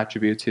invisible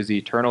attributes, his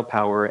eternal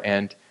power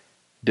and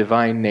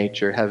divine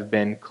nature have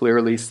been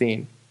clearly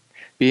seen,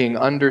 being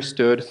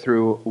understood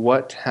through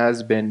what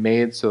has been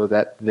made, so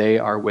that they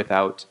are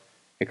without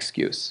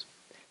excuse."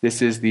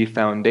 This is the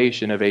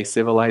foundation of a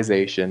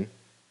civilization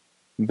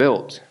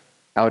built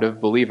out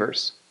of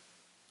believers,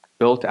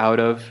 built out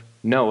of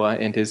Noah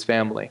and his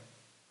family.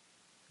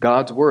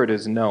 God's word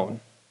is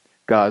known.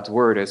 God's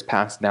word is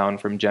passed down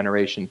from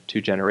generation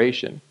to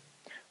generation.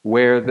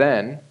 Where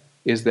then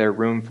is there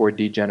room for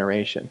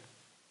degeneration?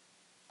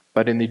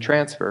 But in the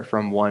transfer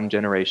from one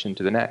generation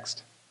to the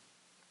next.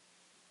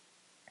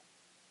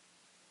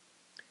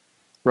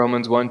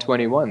 Romans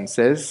 1:21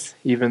 says,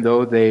 "Even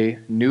though they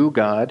knew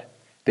God,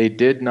 they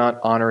did not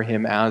honor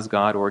him as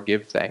God or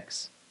give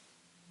thanks.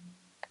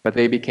 But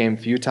they became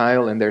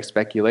futile in their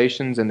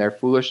speculations, and their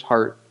foolish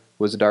heart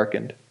was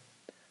darkened.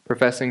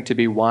 Professing to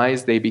be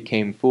wise, they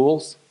became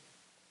fools,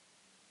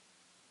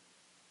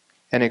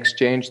 and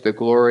exchanged the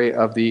glory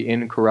of the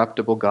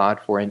incorruptible God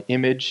for an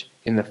image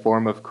in the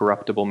form of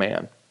corruptible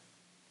man,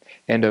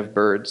 and of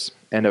birds,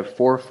 and of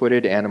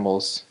four-footed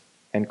animals,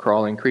 and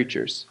crawling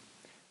creatures."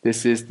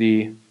 This is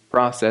the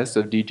process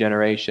of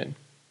degeneration.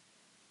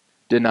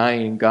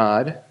 Denying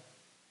God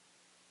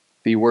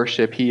the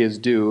worship he is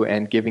due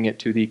and giving it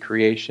to the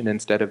creation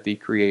instead of the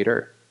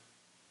Creator.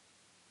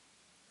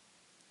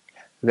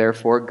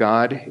 Therefore,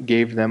 God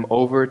gave them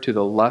over to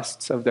the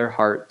lusts of their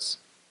hearts,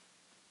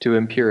 to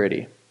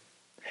impurity,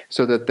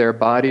 so that their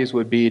bodies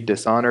would be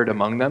dishonored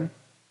among them,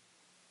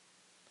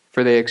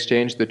 for they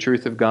exchanged the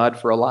truth of God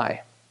for a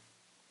lie,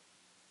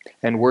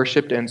 and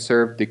worshipped and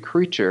served the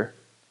creature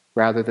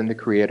rather than the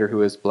Creator,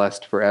 who is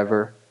blessed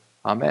forever.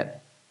 Amen.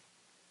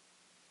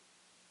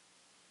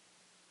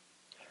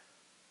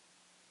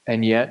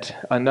 And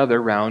yet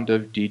another round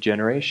of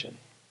degeneration.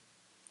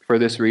 For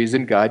this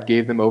reason, God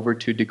gave them over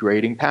to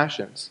degrading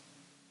passions.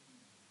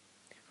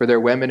 For their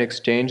women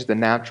exchanged the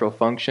natural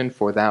function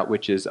for that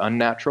which is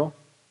unnatural.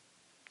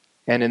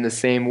 And in the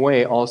same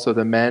way, also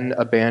the men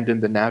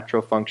abandoned the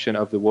natural function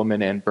of the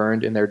woman and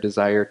burned in their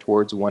desire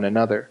towards one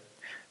another,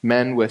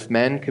 men with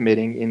men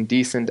committing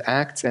indecent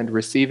acts and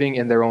receiving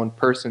in their own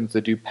persons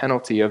the due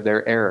penalty of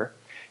their error.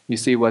 You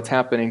see, what's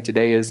happening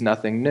today is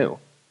nothing new.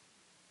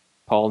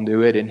 Paul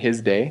knew it in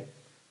his day.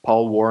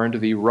 Paul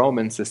warned the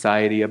Roman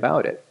society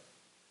about it.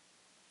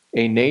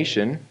 A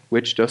nation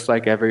which, just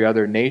like every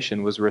other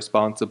nation, was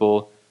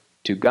responsible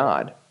to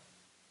God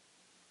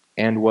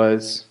and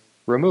was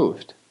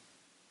removed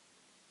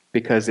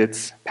because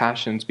its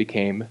passions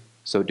became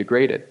so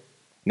degraded.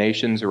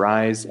 Nations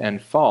rise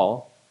and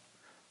fall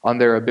on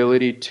their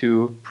ability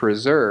to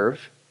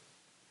preserve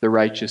the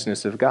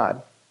righteousness of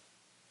God.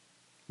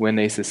 When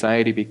a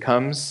society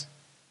becomes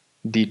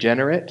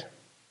degenerate,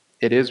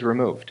 it is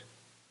removed.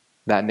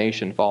 That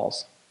nation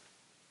falls.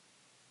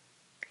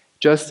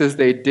 Just as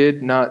they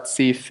did not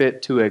see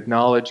fit to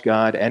acknowledge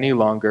God any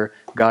longer,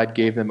 God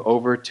gave them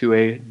over to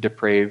a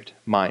depraved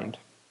mind,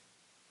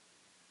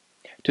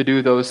 to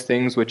do those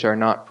things which are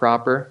not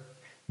proper,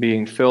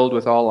 being filled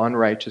with all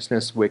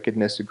unrighteousness,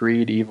 wickedness,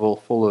 greed, evil,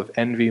 full of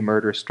envy,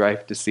 murder,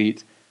 strife,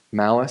 deceit,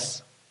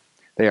 malice.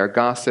 They are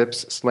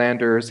gossips,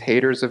 slanderers,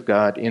 haters of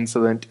God,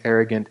 insolent,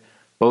 arrogant,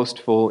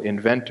 boastful,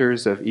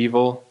 inventors of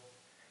evil,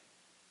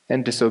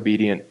 and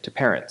disobedient to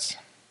parents.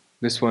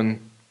 This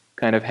one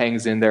kind of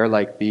hangs in there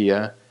like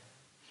the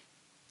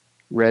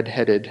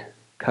red-headed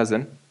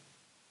cousin.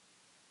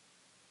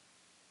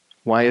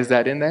 Why is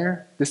that in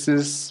there? This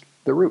is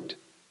the root.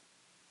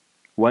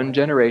 One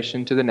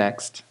generation to the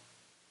next,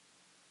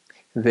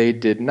 they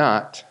did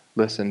not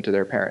listen to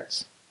their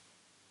parents.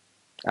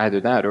 Either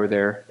that or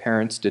their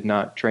parents did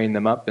not train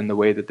them up in the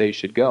way that they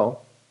should go.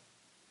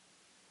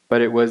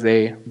 But it was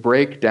a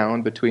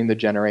breakdown between the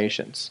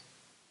generations.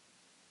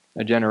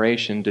 A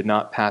generation did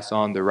not pass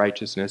on the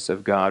righteousness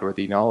of God or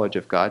the knowledge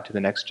of God to the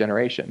next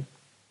generation.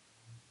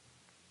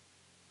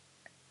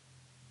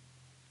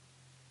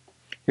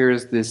 Here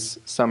is this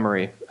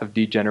summary of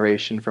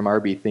degeneration from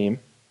RB theme.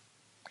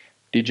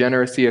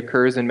 Degeneracy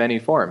occurs in many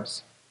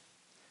forms: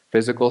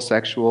 physical,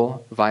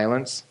 sexual,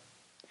 violence.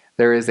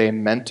 There is a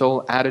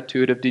mental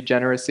attitude of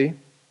degeneracy.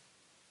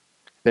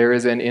 There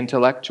is an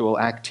intellectual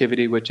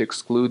activity which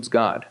excludes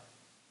God.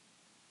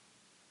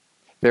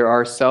 There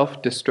are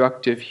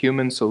self-destructive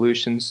human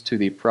solutions to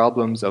the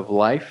problems of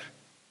life.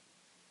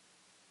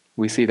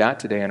 We see that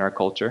today in our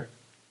culture.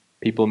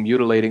 People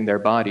mutilating their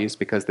bodies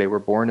because they were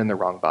born in the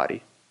wrong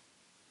body.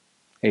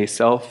 A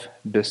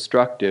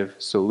self-destructive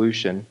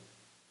solution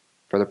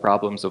for the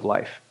problems of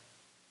life.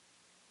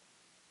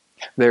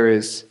 There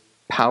is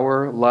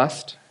power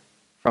lust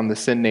from the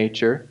sin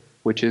nature,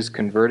 which is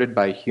converted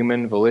by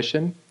human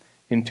volition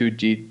into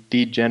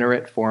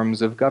degenerate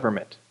forms of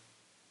government.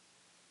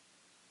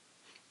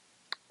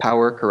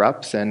 Power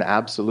corrupts, and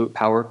absolute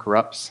power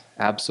corrupts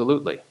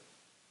absolutely.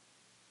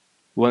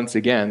 Once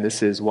again,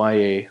 this is why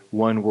a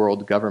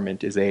one-world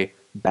government is a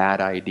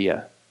bad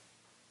idea.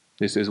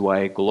 This is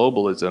why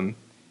globalism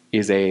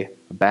is a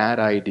bad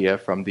idea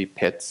from the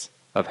pits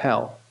of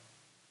hell.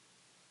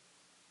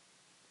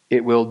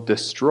 It will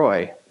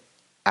destroy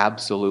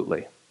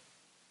absolutely.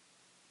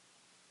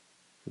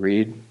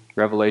 Read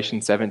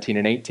Revelation 17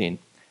 and 18.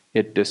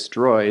 It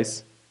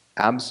destroys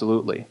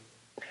absolutely.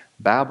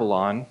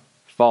 Babylon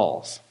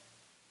falls.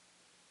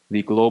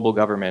 The global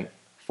government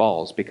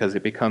falls because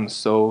it becomes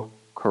so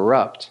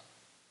corrupt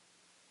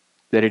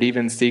that it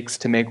even seeks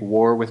to make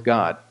war with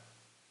God.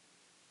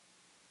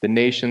 The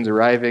nations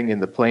arriving in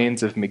the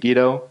plains of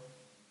Megiddo,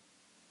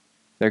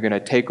 they're going to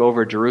take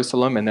over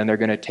Jerusalem, and then they're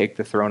going to take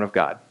the throne of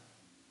God.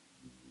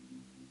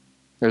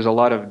 There's a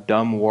lot of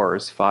dumb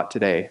wars fought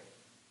today,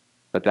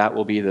 but that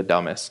will be the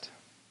dumbest.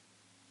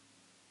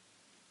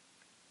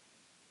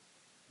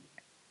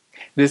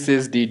 This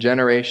is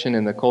degeneration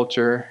in the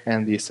culture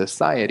and the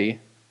society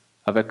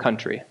of a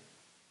country.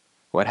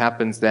 What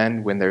happens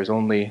then when there's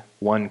only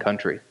one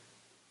country?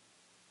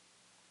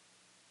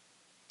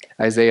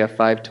 Isaiah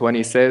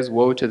 5:20 says,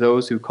 "Woe to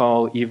those who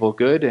call evil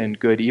good and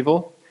good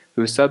evil,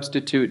 who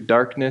substitute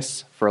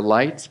darkness for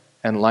light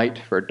and light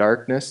for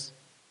darkness,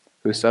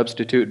 who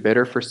substitute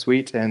bitter for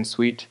sweet and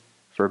sweet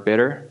for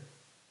bitter.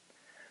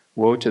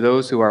 Woe to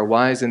those who are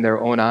wise in their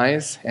own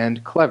eyes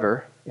and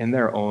clever in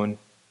their own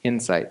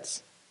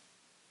insights."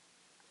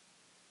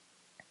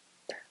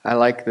 I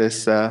like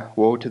this,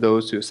 woe to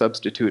those who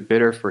substitute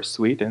bitter for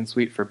sweet and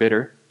sweet for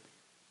bitter,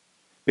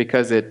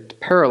 because it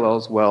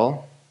parallels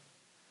well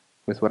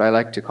with what I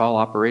like to call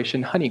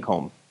Operation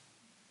Honeycomb.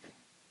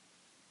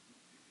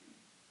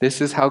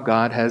 This is how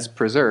God has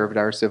preserved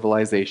our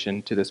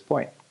civilization to this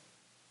point.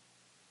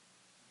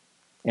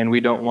 And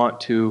we don't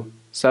want to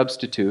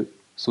substitute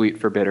sweet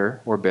for bitter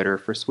or bitter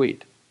for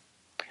sweet.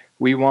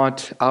 We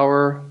want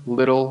our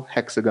little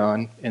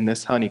hexagon in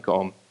this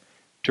honeycomb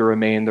to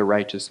remain the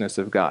righteousness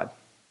of God.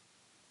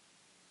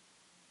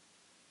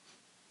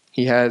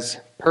 He has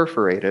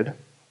perforated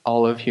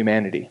all of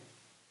humanity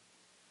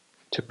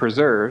to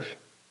preserve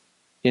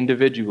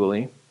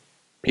individually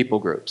people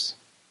groups,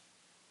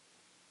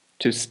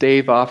 to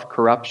stave off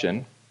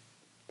corruption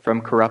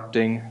from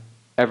corrupting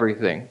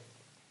everything,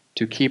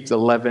 to keep the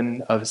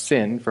leaven of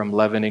sin from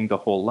leavening the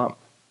whole lump.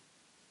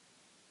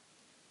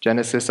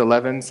 Genesis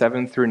 11,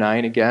 7 through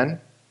 9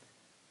 again.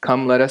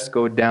 "Come, let us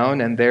go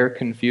down and there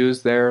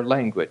confuse their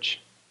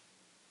language,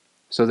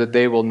 so that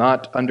they will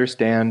not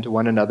understand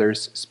one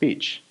another's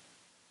speech."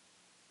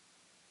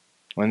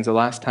 When's the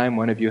last time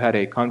one of you had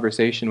a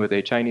conversation with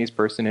a Chinese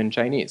person in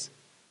Chinese?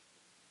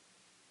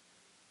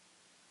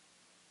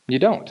 You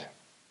don't.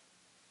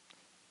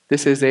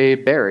 This is a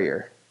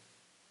barrier.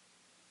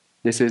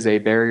 This is a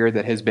barrier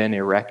that has been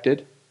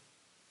erected.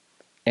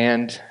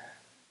 And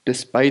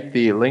despite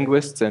the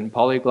linguists and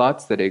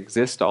polyglots that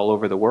exist all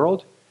over the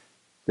world,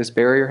 this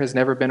barrier has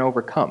never been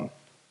overcome.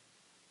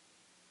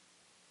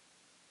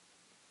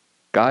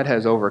 God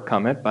has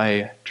overcome it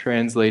by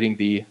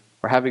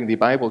having the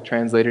Bible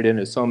translated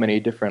into so many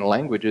different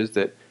languages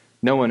that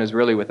no one is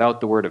really without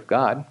the Word of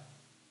God.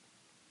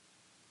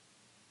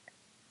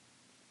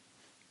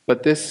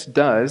 But this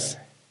does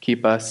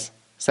keep us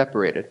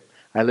separated.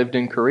 I lived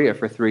in Korea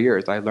for 3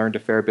 years. I learned a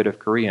fair bit of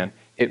Korean.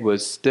 It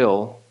was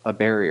still a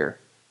barrier.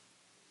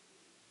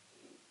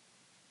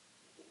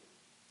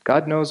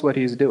 God knows what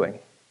He's doing.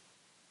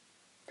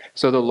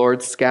 So the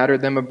Lord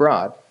scattered them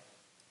abroad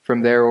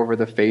from there over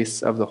the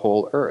face of the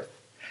whole earth,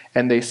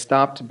 and they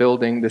stopped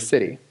building the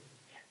city.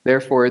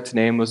 Therefore its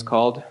name was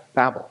called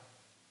Babel,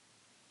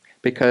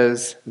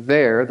 because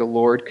there the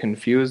Lord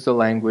confused the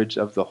language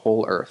of the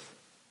whole earth,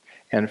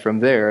 and from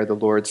there the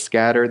Lord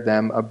scattered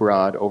them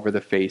abroad over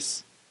the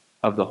face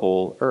of the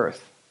whole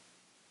earth.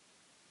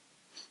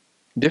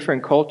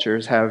 Different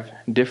cultures have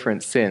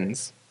different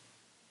sins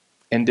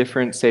and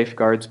different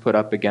safeguards put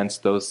up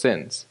against those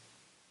sins.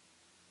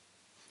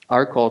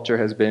 Our culture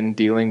has been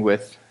dealing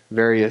with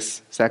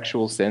various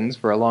sexual sins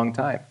for a long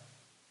time.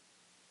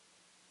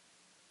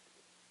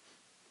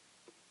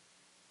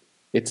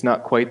 It's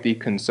not quite the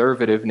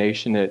conservative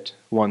nation it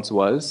once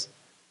was,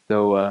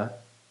 though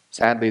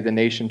sadly the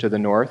nation to the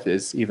north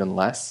is even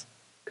less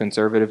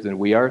conservative than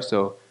we are,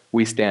 so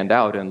we stand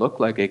out and look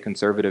like a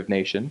conservative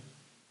nation.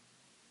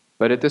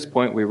 But at this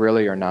point, we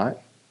really are not.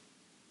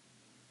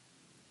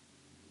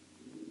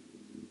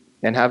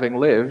 And having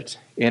lived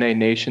in a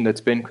nation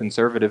that's been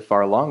conservative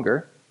far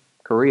longer,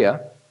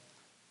 Korea,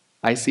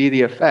 I see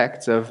the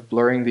effects of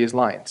blurring these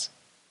lines,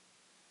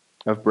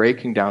 of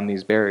breaking down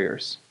these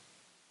barriers,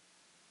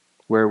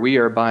 where we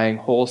are buying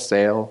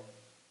wholesale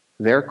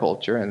their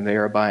culture and they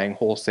are buying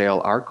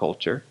wholesale our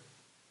culture.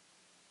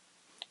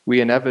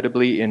 We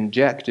inevitably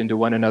inject into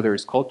one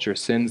another's culture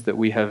sins that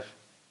we have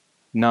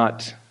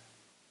not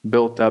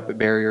built up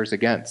barriers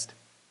against.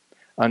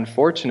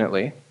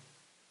 Unfortunately,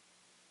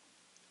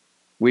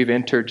 we've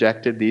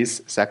interjected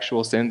these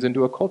sexual sins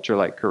into a culture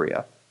like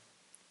Korea,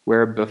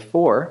 where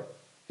before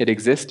it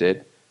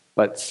existed,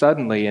 but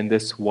suddenly in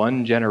this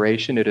one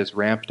generation it is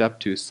ramped up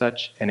to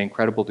such an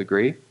incredible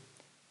degree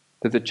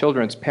that the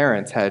children's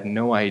parents had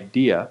no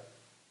idea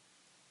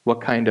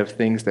what kind of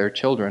things their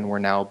children were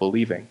now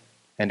believing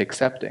and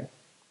accepting.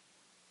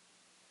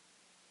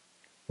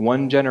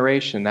 One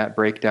generation, that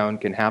breakdown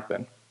can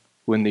happen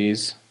when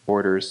these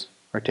borders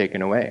are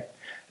taken away.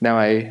 Now,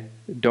 I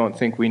don't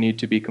think we need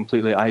to be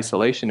completely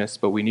isolationists,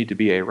 but we need to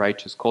be a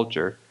righteous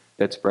culture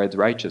that spreads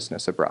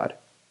righteousness abroad.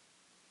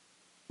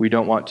 We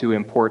don't want to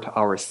import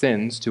our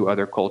sins to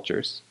other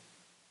cultures.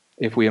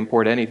 If we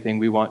import anything,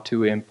 we want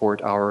to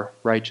import our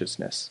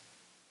righteousness.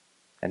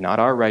 And not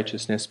our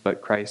righteousness,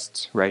 but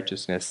Christ's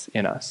righteousness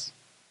in us.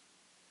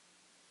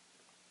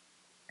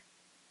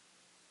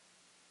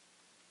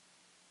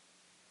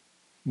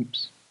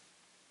 Oops.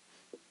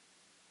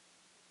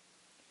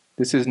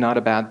 This is not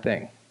a bad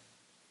thing.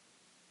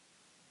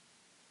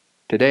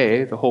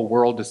 Today, the whole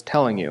world is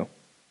telling you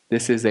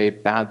this is a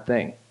bad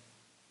thing.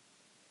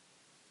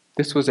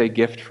 This was a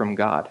gift from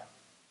God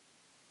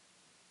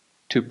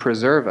to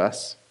preserve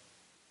us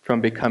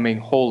from becoming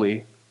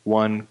wholly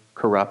one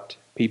corrupt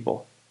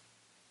people.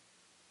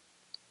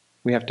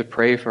 We have to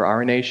pray for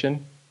our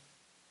nation.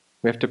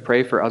 We have to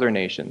pray for other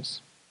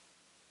nations.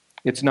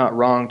 It's not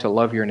wrong to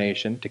love your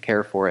nation, to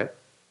care for it.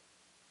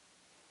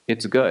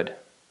 It's good.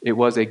 It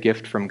was a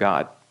gift from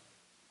God.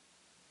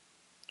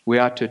 We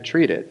ought to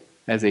treat it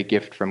as a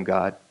gift from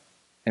God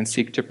and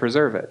seek to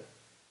preserve it.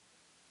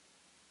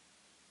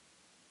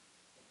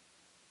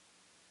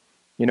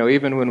 You know,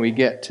 even when we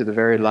get to the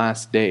very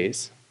last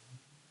days,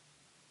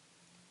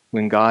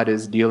 when God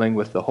is dealing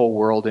with the whole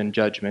world in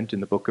judgment in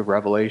the book of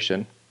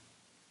Revelation,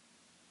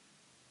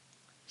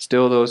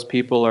 still those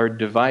people are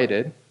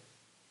divided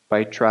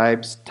by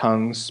tribes,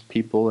 tongues,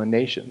 people, and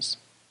nations.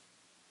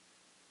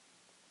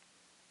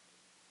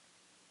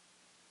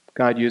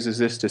 God uses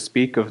this to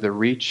speak of the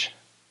reach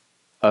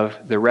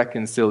of the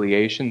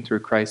reconciliation through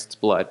Christ's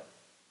blood.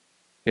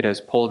 It has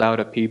pulled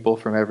out a people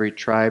from every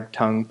tribe,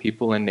 tongue,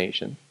 people, and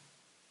nation.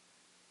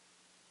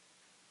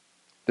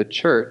 The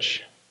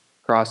church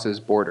crosses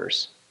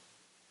borders.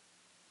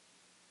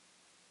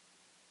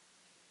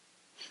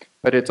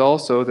 But it's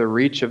also the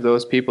reach of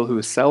those people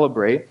who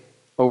celebrate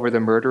over the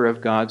murder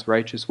of God's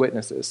righteous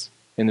witnesses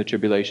in the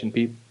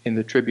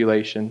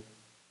tribulation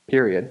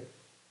period.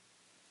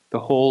 The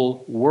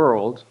whole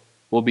world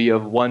will be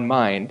of one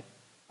mind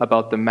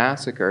about the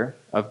massacre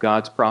of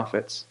God's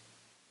prophets.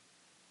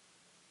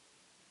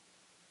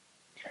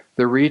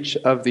 The reach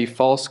of the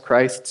false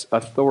Christ's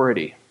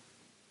authority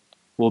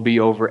will be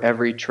over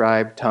every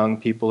tribe, tongue,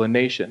 people, and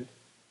nation.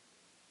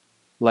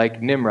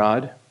 Like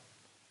Nimrod,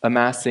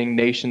 amassing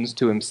nations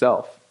to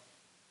himself,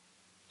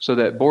 so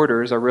that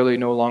borders are really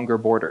no longer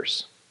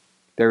borders.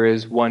 There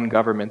is one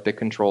government that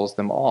controls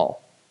them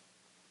all.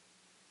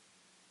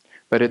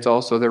 But it's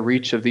also the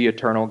reach of the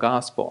eternal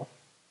gospel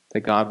that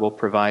God will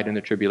provide in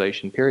the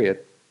tribulation period.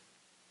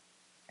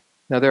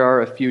 Now, there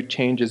are a few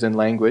changes in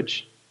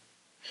language.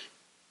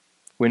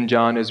 When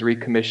John is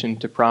recommissioned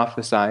to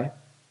prophesy,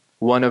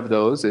 one of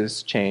those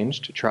is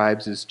changed.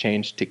 Tribes is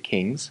changed to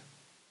kings,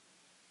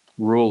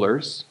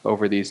 rulers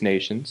over these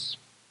nations.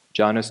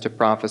 John is to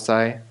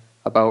prophesy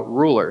about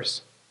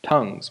rulers,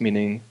 tongues,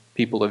 meaning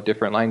people of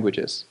different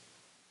languages.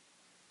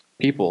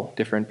 People,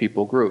 different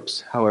people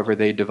groups, however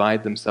they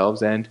divide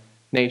themselves, and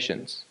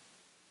nations,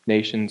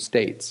 nation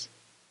states.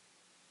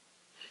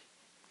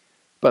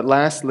 But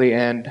lastly,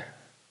 and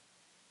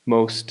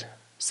most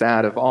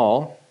sad of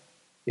all,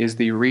 is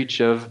the reach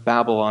of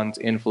Babylon's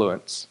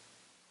influence,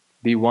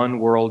 the one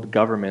world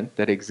government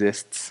that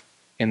exists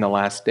in the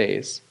last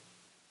days.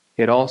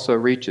 it also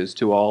reaches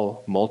to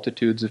all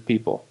multitudes of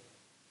people,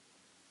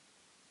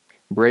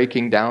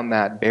 breaking down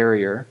that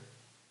barrier,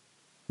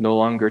 no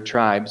longer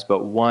tribes,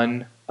 but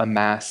one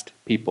amassed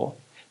people.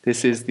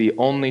 This is the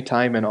only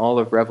time in all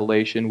of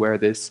Revelation where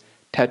this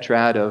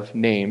tetrad of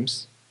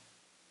names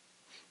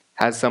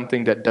has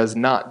something that does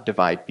not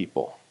divide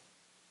people,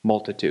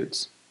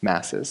 multitudes,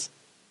 masses.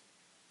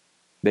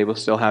 They will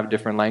still have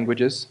different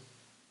languages.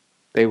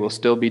 They will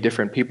still be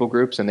different people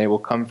groups, and they will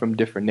come from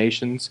different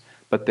nations,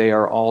 but they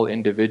are all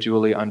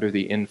individually under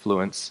the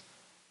influence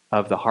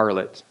of the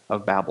harlot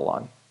of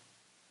Babylon.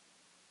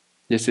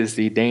 This is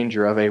the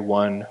danger of a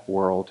one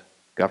world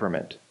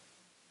government.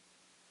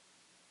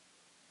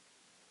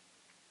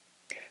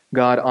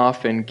 God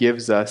often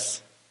gives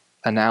us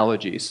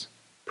analogies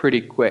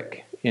pretty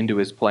quick into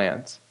his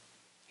plans.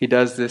 He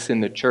does this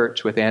in the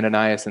church with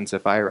Ananias and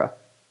Sapphira.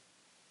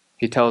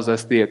 He tells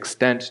us the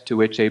extent to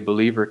which a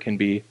believer can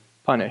be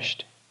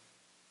punished.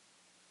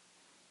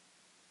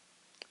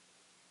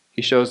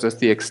 He shows us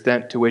the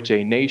extent to which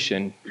a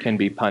nation can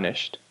be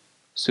punished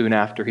soon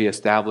after he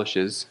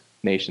establishes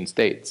nation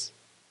states.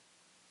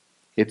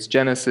 It's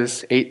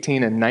Genesis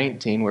 18 and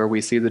 19 where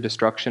we see the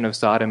destruction of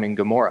Sodom and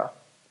Gomorrah,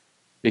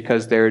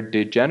 because their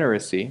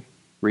degeneracy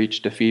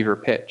reached a fever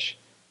pitch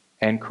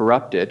and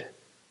corrupted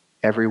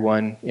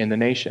everyone in the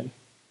nation.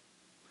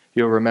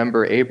 You'll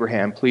remember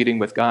Abraham pleading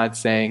with God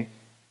saying,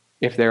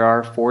 if there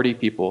are 40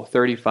 people,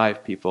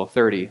 35 people,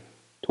 30,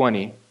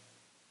 20,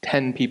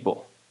 10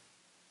 people,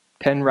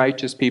 10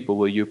 righteous people,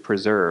 will you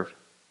preserve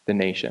the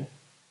nation?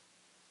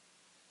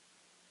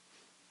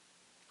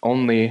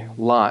 Only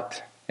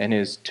Lot and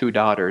his 2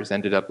 daughters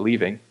ended up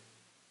leaving.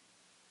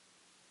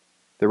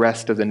 The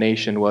rest of the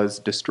nation was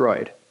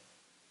destroyed.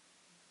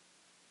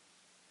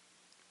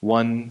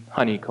 One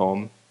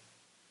honeycomb,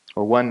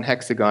 or one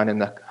hexagon in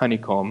the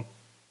honeycomb,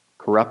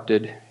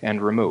 corrupted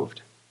and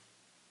removed.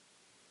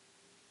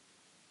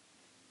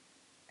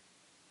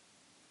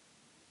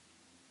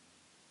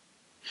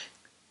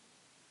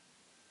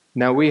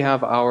 Now we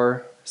have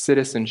our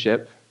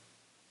citizenship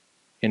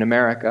in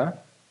America,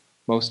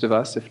 most of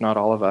us, if not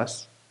all of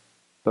us,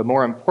 but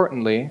more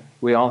importantly,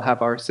 we all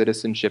have our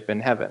citizenship in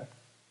heaven.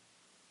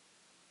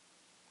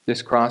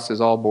 This crosses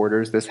all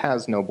borders. This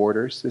has no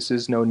borders. This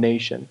is no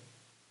nation.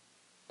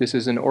 This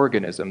is an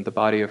organism, the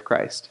body of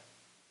Christ.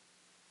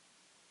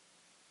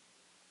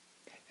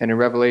 And in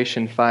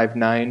Revelation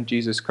 5:9,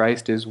 Jesus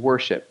Christ is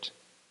worshipped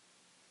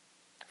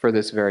for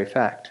this very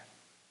fact.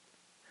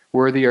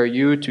 Worthy are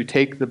you to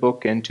take the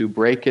book and to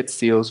break its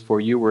seals,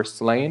 for you were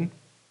slain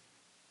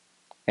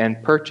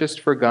and purchased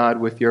for God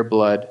with your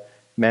blood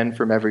men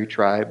from every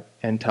tribe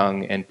and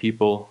tongue and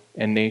people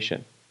and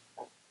nation.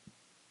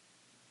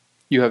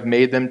 You have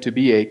made them to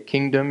be a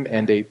kingdom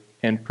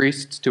and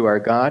priests to our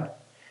God,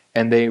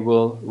 and they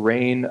will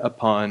reign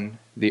upon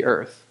the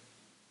earth.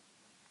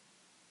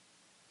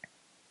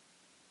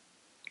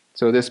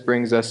 So this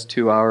brings us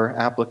to our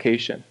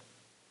application.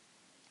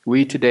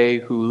 We today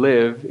who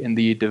live in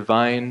the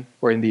divine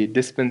or in the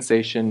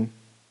dispensation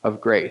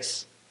of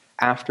grace,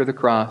 after the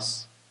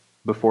cross,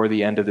 before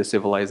the end of the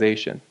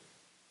civilization,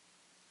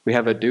 we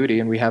have a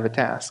duty and we have a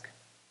task.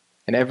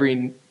 And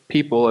every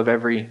people of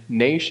every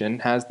nation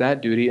has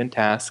that duty and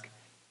task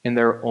in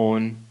their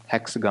own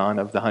hexagon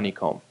of the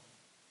honeycomb.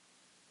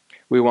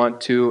 We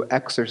want to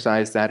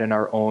exercise that in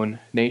our own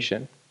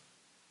nation.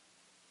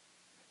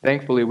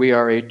 Thankfully, we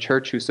are a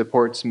church who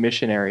supports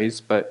missionaries,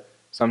 but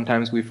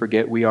sometimes we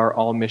forget we are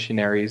all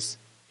missionaries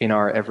in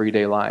our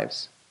everyday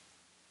lives.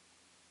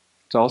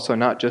 It's also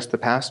not just the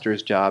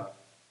pastor's job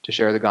to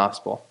share the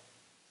gospel.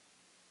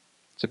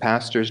 It's a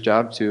pastor's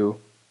job to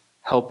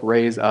help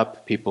raise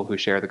up people who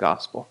share the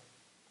gospel.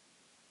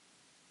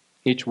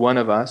 Each one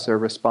of us are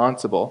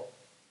responsible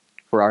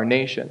for our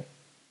nation.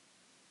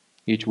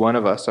 Each one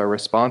of us are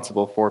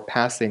responsible for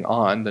passing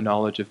on the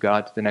knowledge of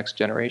God to the next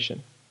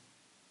generation.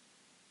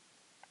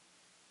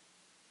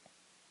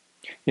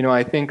 You know,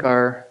 I think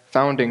our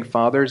founding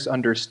fathers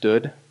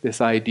understood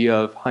this idea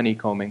of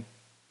honeycombing.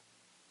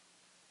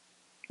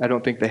 I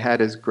don't think they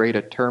had as great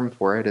a term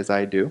for it as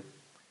I do,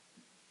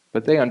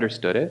 but they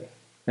understood it,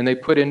 and they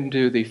put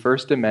into the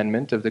First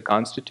Amendment of the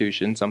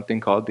Constitution something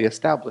called the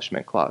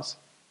Establishment Clause.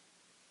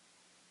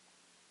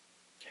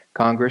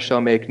 Congress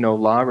shall make no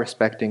law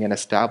respecting an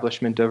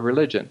establishment of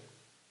religion,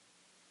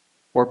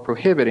 or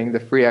prohibiting the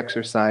free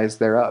exercise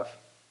thereof.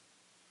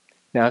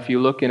 Now, if you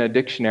look in a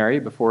dictionary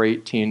before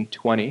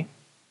 1820,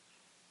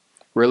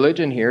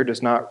 religion here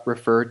does not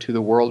refer to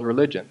the world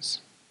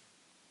religions,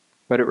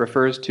 but it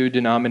refers to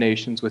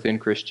denominations within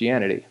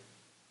Christianity.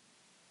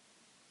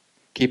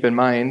 Keep in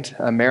mind,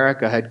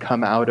 America had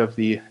come out of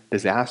the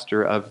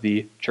disaster of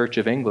the Church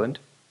of England,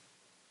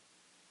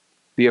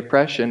 the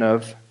oppression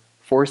of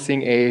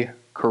forcing a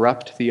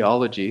corrupt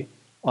theology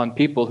on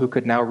people who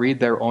could now read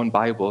their own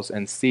Bibles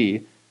and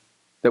see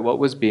that what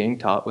was being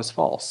taught was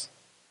false.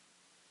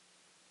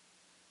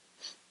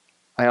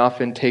 I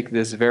often take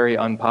this very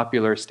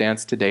unpopular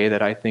stance today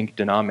that I think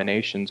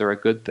denominations are a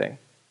good thing.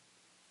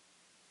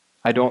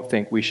 I don't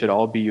think we should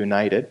all be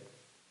united,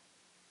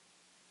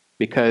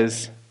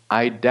 because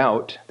I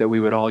doubt that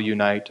we would all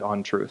unite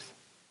on truth.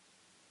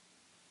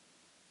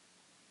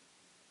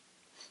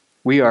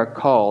 We are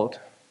called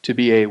to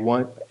be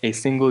a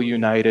single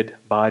united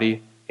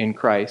body in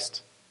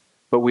Christ,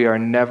 but we are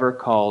never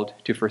called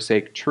to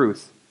forsake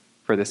truth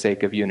for the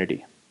sake of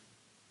unity.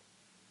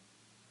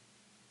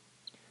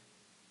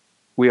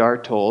 We are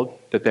told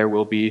that there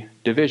will be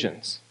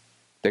divisions,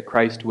 that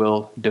Christ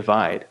will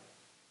divide,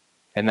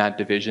 and that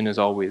division is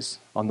always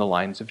on the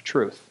lines of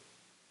truth.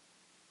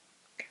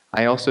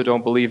 I also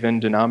don't believe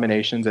in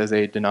denominations as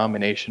a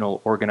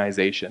denominational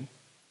organization,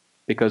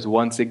 because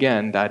once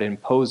again, that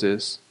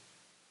imposes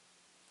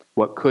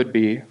what could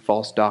be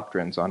false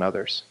doctrines on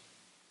others.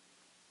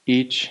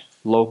 Each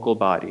local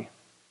body,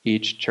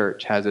 each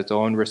church has its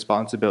own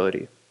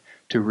responsibility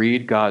to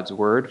read God's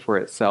word for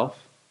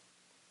itself,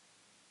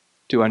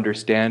 to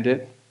understand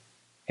it,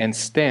 and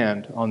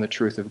stand on the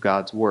truth of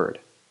God's word.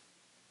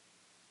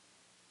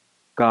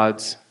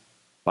 God's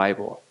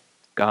Bible,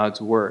 God's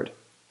word.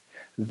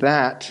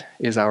 That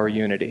is our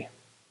unity.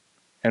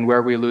 And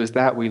where we lose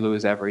that, we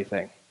lose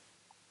everything.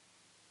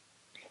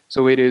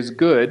 So it is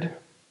good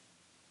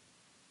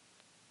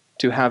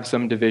to have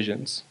some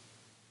divisions,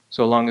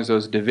 so long as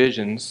those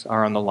divisions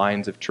are on the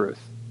lines of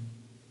truth.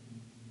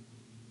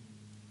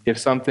 If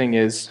something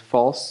is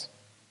false,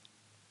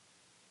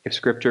 if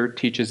Scripture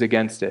teaches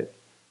against it,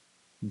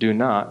 do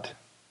not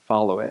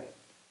follow it.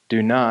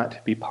 Do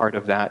not be part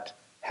of that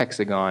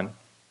hexagon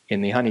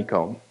in the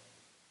honeycomb.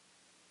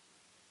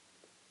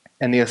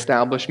 And the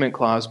Establishment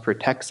Clause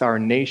protects our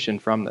nation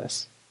from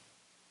this.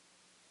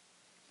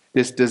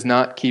 This does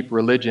not keep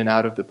religion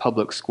out of the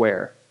public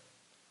square.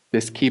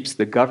 This keeps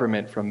the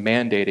government from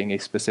mandating a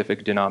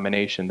specific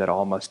denomination that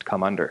all must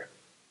come under.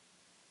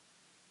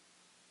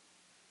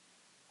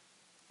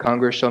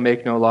 Congress shall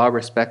make no law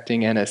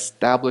respecting an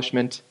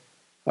establishment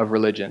of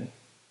religion.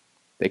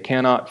 They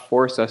cannot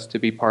force us to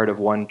be part of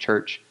one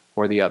church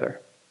or the other.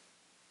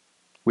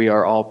 We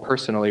are all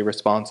personally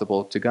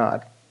responsible to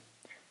God.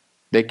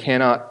 They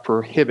cannot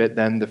prohibit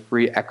then the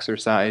free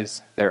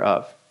exercise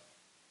thereof.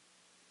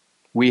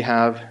 We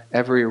have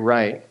every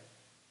right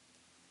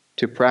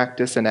to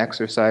practice and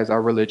exercise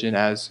our religion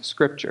as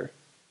Scripture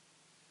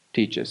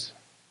teaches.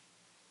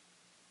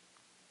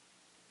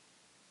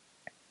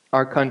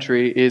 Our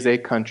country is a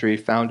country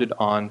founded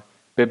on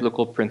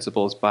biblical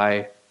principles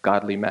by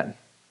godly men.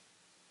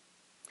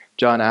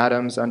 John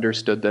Adams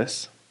understood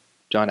this.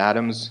 John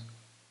Adams,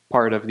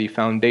 part of the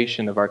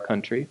foundation of our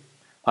country,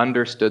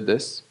 understood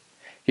this.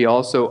 He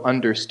also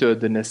understood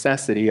the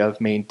necessity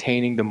of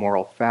maintaining the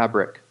moral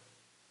fabric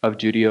of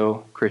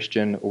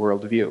Judeo-Christian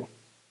worldview.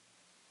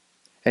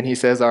 And he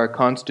says our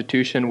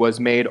Constitution was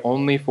made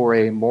only for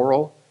a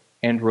moral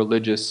and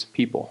religious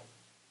people.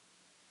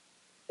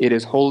 It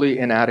is wholly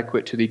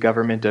inadequate to the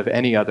government of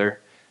any other.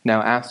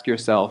 Now ask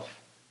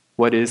yourself,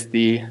 what is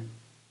the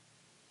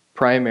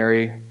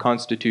primary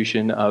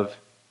constitution of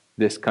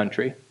this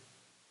country?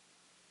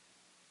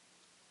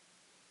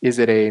 Is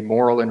it a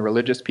moral and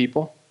religious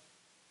people,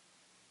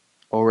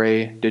 or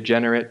a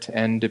degenerate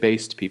and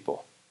debased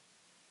people?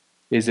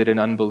 Is it an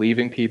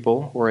unbelieving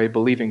people or a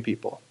believing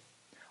people?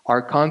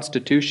 Our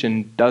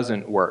Constitution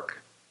doesn't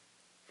work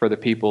for the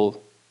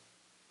people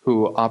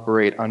who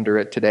operate under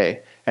it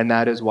today, and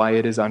that is why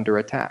it is under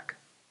attack.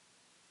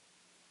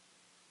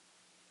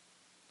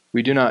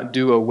 We do not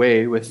do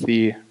away with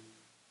the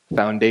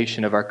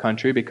foundation of our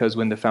country, because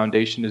when the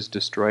foundation is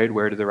destroyed,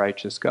 where do the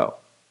righteous go?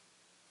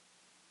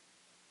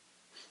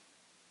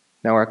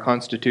 Now, our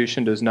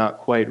Constitution does not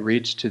quite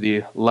reach to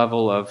the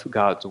level of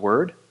God's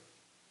Word,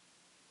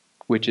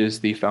 which is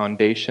the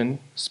foundation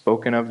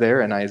spoken of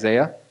there in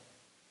Isaiah,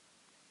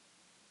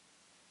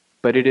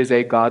 but it is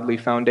a godly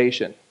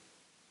foundation.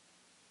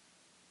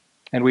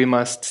 And we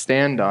must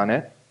stand on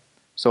it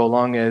so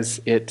long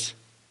as it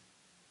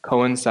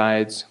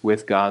coincides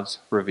with God's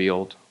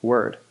revealed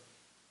word.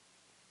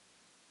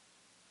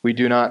 We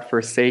do not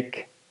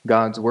forsake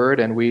God's word,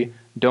 and we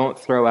don't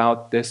throw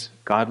out this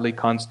godly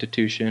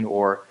constitution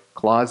or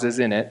clauses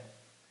in it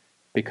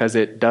because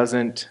it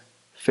doesn't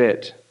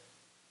fit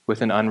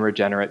with an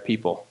unregenerate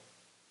people.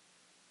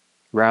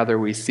 Rather,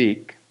 we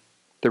seek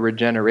the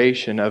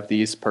regeneration of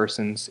these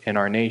persons in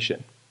our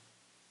nation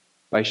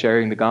by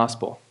sharing the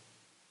gospel.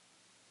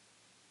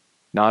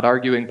 Not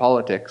arguing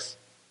politics,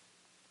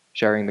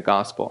 sharing the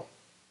gospel.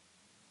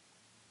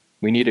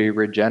 We need a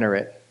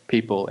regenerate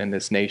people in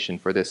this nation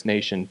for this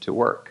nation to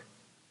work.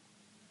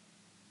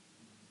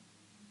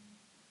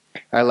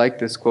 I like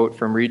this quote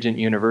from Regent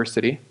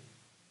University.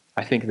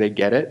 I think they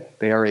get it.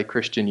 They are a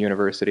Christian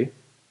university.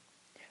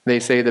 They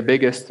say the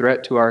biggest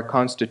threat to our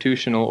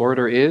constitutional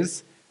order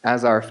is,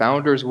 as our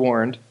founders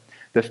warned,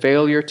 the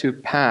failure to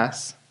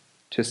pass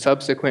to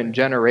subsequent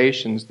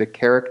generations the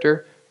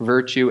character,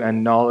 virtue,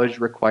 and knowledge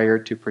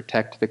required to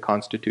protect the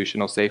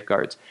constitutional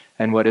safeguards.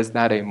 And what is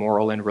that? A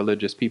moral and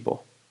religious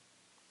people.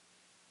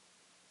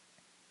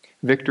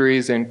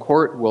 Victories in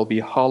court will be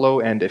hollow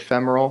and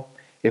ephemeral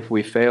if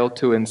we fail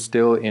to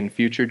instill in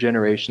future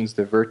generations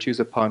the virtues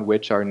upon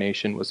which our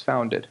nation was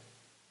founded.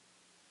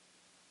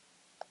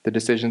 the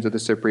decisions of the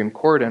Supreme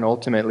Court, and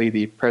ultimately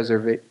the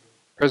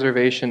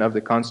preservation of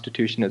the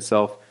Constitution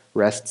itself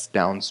rests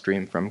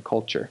downstream from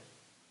culture.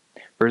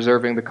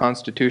 Preserving the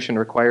Constitution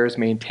requires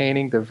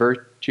maintaining the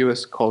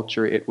virtuous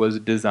culture it was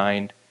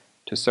designed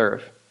to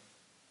serve.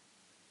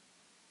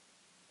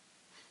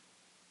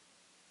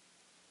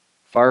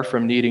 Far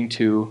from needing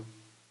to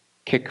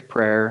kick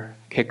prayer,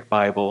 kick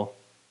Bible,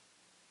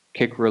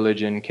 kick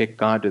religion, kick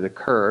God to the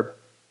curb,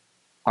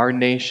 our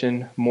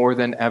nation more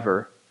than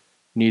ever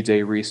needs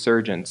a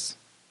resurgence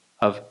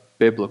of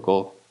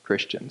biblical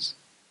Christians.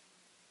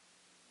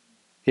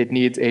 It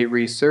needs a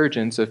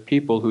resurgence of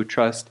people who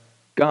trust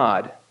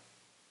God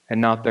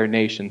and not their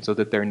nation, so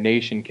that their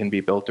nation can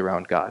be built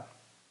around God.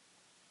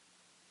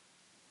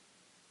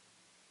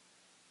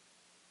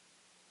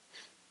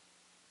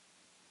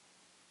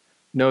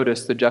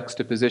 Notice the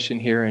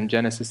juxtaposition here in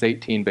Genesis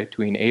 18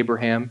 between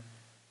Abraham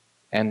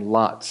and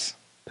Lot's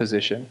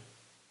position.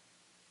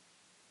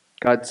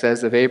 God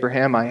says of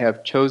Abraham, "I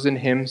have chosen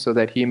him so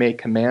that he may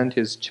command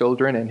his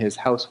children and his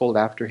household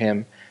after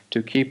him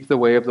to keep the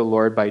way of the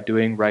Lord by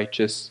doing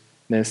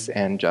righteousness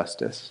and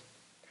justice,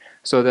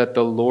 so that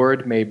the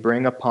Lord may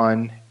bring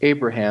upon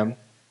Abraham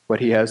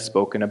what he has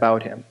spoken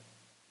about him."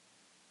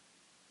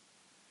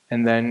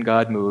 And then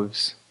God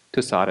moves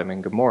to Sodom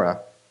and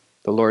Gomorrah.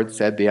 The Lord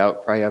said, "The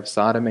outcry of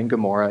Sodom and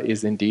Gomorrah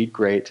is indeed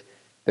great.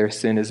 Their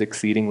sin is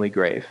exceedingly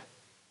grave."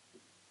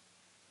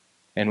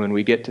 And when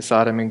we get to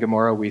Sodom and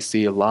Gomorrah, we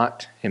see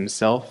Lot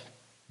himself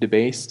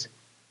debased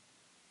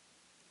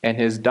and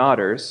his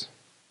daughters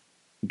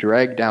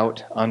dragged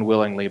out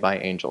unwillingly by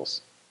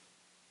angels.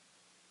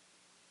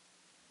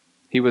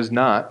 He was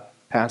not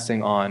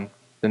passing on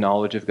the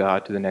knowledge of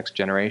God to the next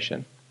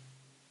generation.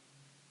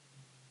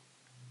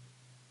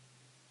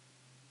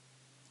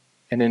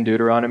 And in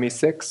Deuteronomy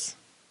 6,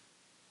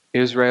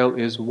 Israel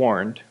is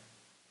warned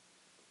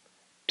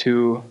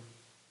to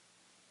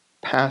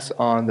pass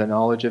on the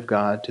knowledge of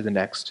God to the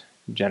next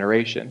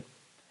generation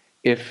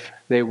if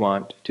they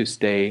want to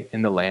stay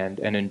in the land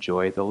and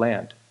enjoy the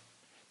land.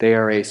 They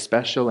are a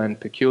special and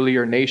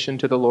peculiar nation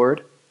to the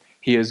Lord.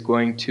 He is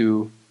going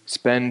to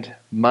spend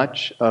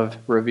much of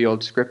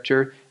revealed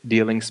scripture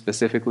dealing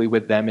specifically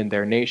with them in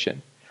their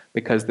nation,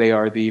 because they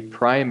are the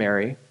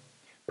primary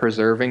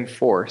preserving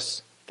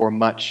force for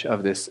much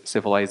of this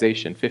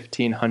civilization,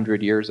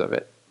 1,500 years of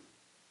it.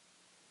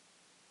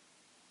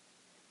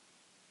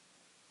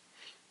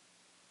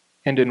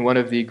 And in one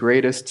of the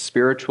greatest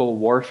spiritual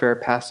warfare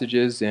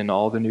passages in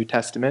all the New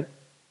Testament,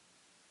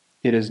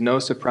 it is no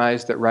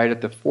surprise that right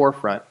at the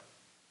forefront,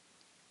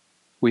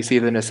 we see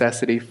the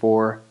necessity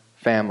for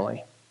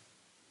family,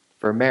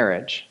 for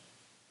marriage,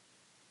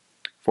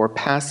 for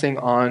passing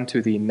on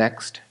to the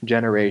next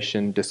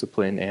generation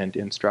discipline and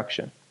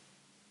instruction.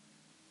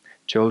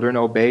 Children,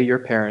 obey your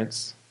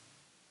parents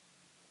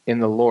in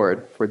the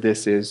Lord, for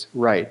this is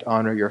right.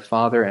 Honor your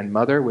father and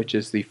mother, which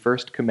is the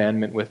first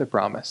commandment with a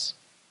promise,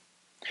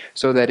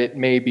 so that it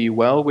may be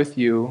well with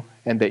you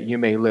and that you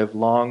may live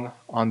long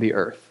on the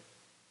earth.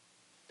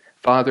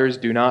 Fathers,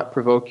 do not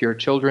provoke your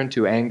children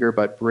to anger,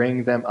 but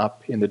bring them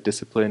up in the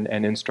discipline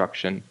and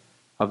instruction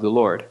of the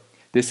Lord.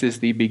 This is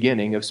the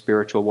beginning of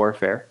spiritual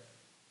warfare.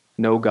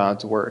 Know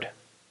God's word.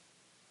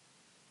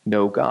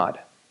 Know God.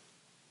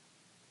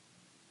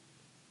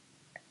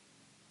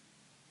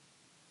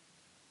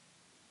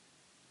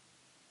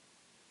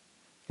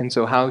 And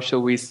so how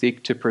shall we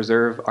seek to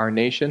preserve our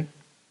nation?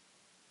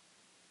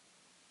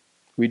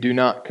 We do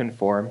not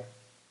conform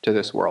to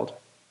this world.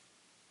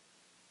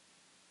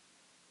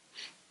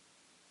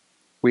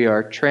 We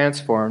are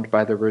transformed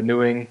by the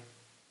renewing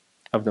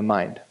of the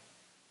mind,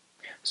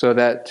 so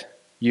that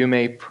you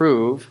may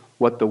prove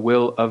what the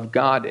will of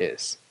God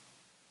is,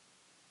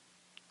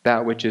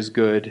 that which is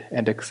good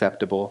and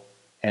acceptable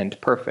and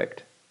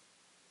perfect.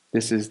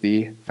 This is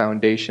the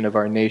foundation of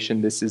our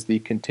nation. This is the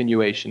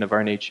continuation of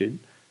our nation.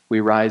 We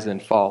rise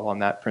and fall on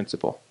that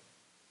principle.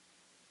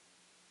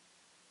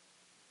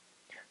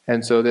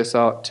 And so this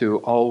ought to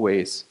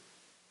always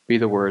be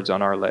the words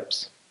on our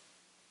lips.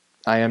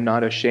 I am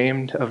not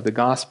ashamed of the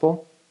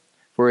gospel,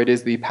 for it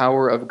is the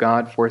power of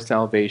God for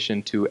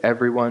salvation to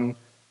everyone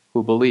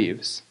who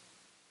believes,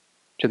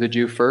 to the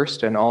Jew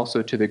first and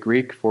also to the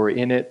Greek, for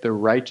in it the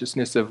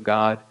righteousness of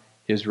God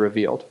is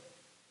revealed.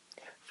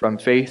 From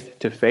faith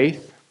to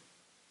faith,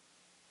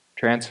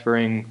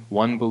 transferring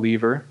one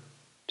believer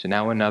to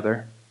now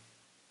another,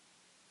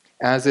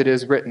 as it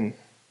is written,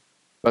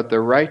 but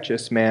the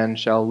righteous man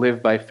shall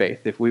live by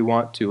faith. If we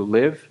want to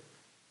live,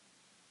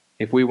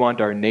 if we want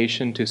our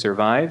nation to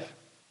survive,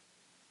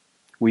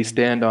 we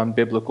stand on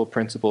biblical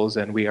principles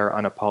and we are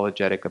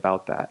unapologetic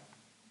about that.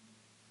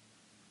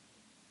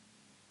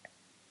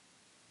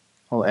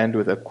 I'll end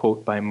with a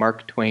quote by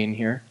Mark Twain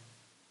here.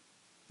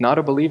 Not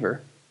a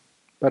believer,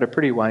 but a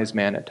pretty wise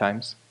man at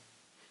times.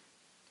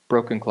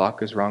 Broken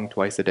clock is wrong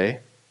twice a day.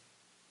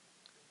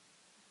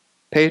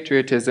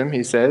 Patriotism,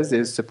 he says,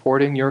 is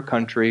supporting your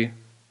country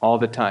all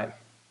the time,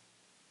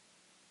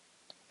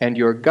 and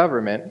your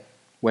government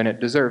when it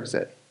deserves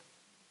it.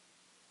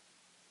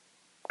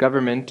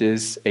 Government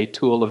is a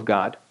tool of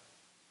God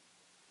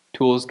to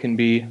tools can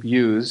be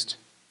used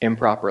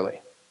improperly.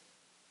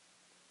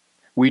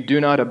 We do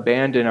not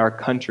abandon our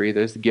country,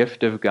 this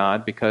gift of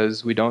God,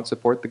 because we don't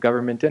support the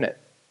government in it,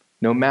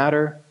 no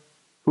matter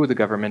who the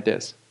government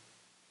is.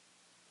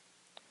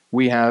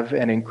 We have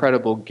an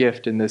incredible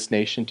gift in this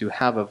nation to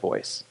have a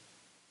voice,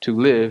 to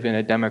live in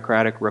a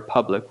democratic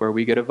republic where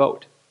we get a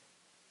vote.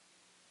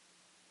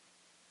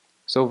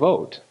 So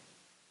vote.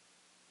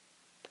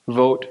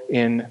 Vote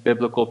in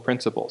biblical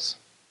principles.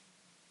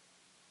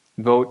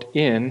 Vote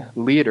in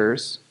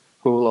leaders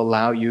who will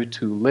allow you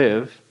to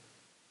live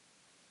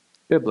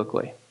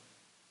biblically,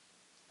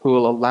 who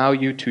will allow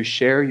you to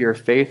share your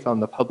faith on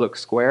the public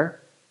square,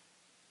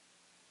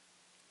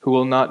 who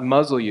will not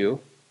muzzle you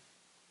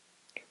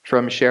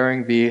from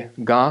sharing the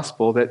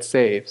gospel that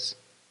saves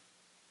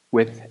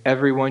with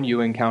everyone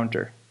you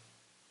encounter.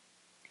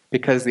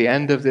 Because the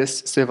end of this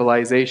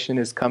civilization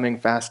is coming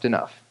fast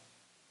enough.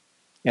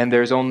 And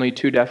there's only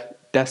two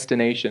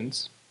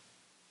destinations: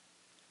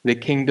 the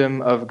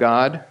kingdom of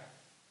God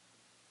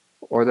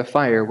or the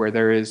fire where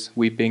there is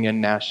weeping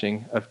and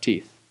gnashing of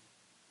teeth.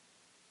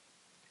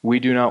 We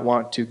do not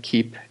want to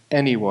keep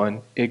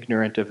anyone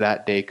ignorant of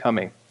that day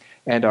coming.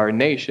 And our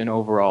nation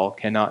overall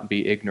cannot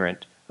be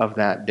ignorant of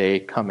that day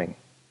coming.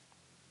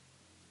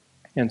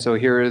 And so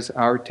here is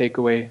our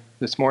takeaway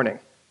this morning.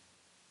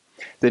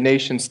 The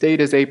nation state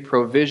is a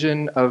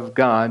provision of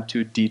God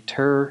to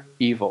deter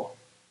evil,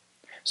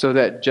 so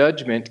that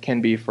judgment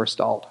can be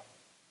forestalled.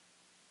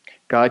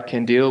 God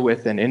can deal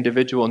with an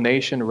individual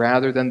nation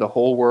rather than the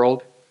whole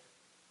world.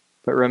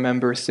 But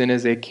remember, sin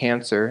is a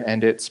cancer,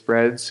 and it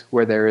spreads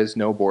where there is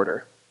no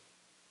border.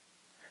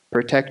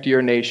 Protect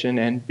your nation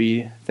and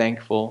be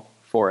thankful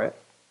for it.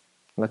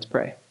 Let's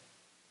pray.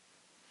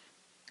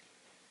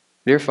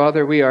 Dear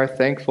Father, we are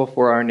thankful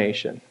for our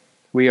nation.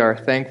 We are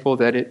thankful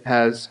that it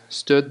has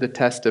stood the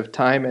test of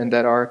time and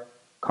that our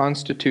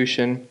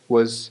Constitution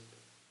was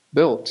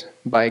built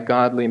by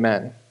godly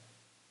men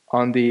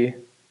on the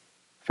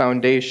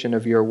foundation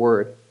of your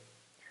word.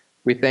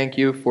 We thank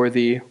you for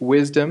the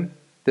wisdom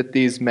that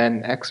these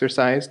men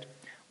exercised.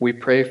 We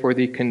pray for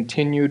the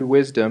continued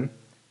wisdom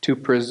to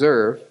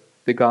preserve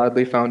the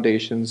godly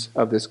foundations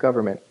of this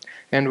government,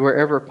 and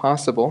wherever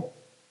possible,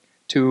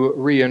 to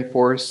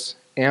reinforce,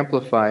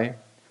 amplify,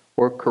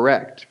 or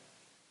correct,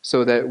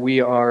 so that we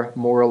are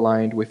more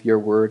aligned with your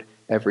word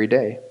every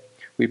day.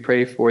 We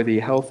pray for the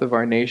health of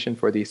our nation,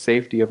 for the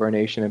safety of our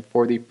nation, and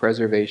for the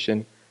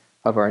preservation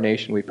of our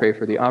nation. We pray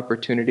for the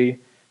opportunity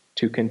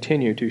to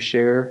continue to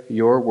share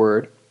your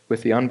word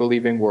with the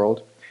unbelieving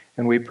world,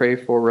 and we pray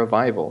for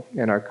revival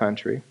in our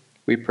country.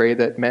 We pray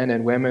that men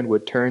and women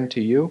would turn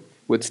to you,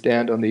 would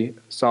stand on the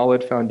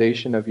solid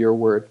foundation of your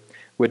word,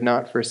 would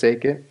not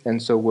forsake it,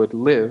 and so would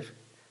live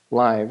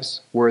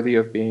lives worthy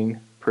of being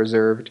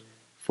preserved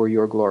for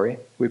your glory.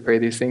 We pray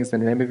these things in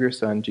the name of your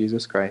Son,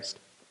 Jesus Christ.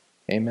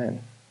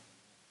 Amen.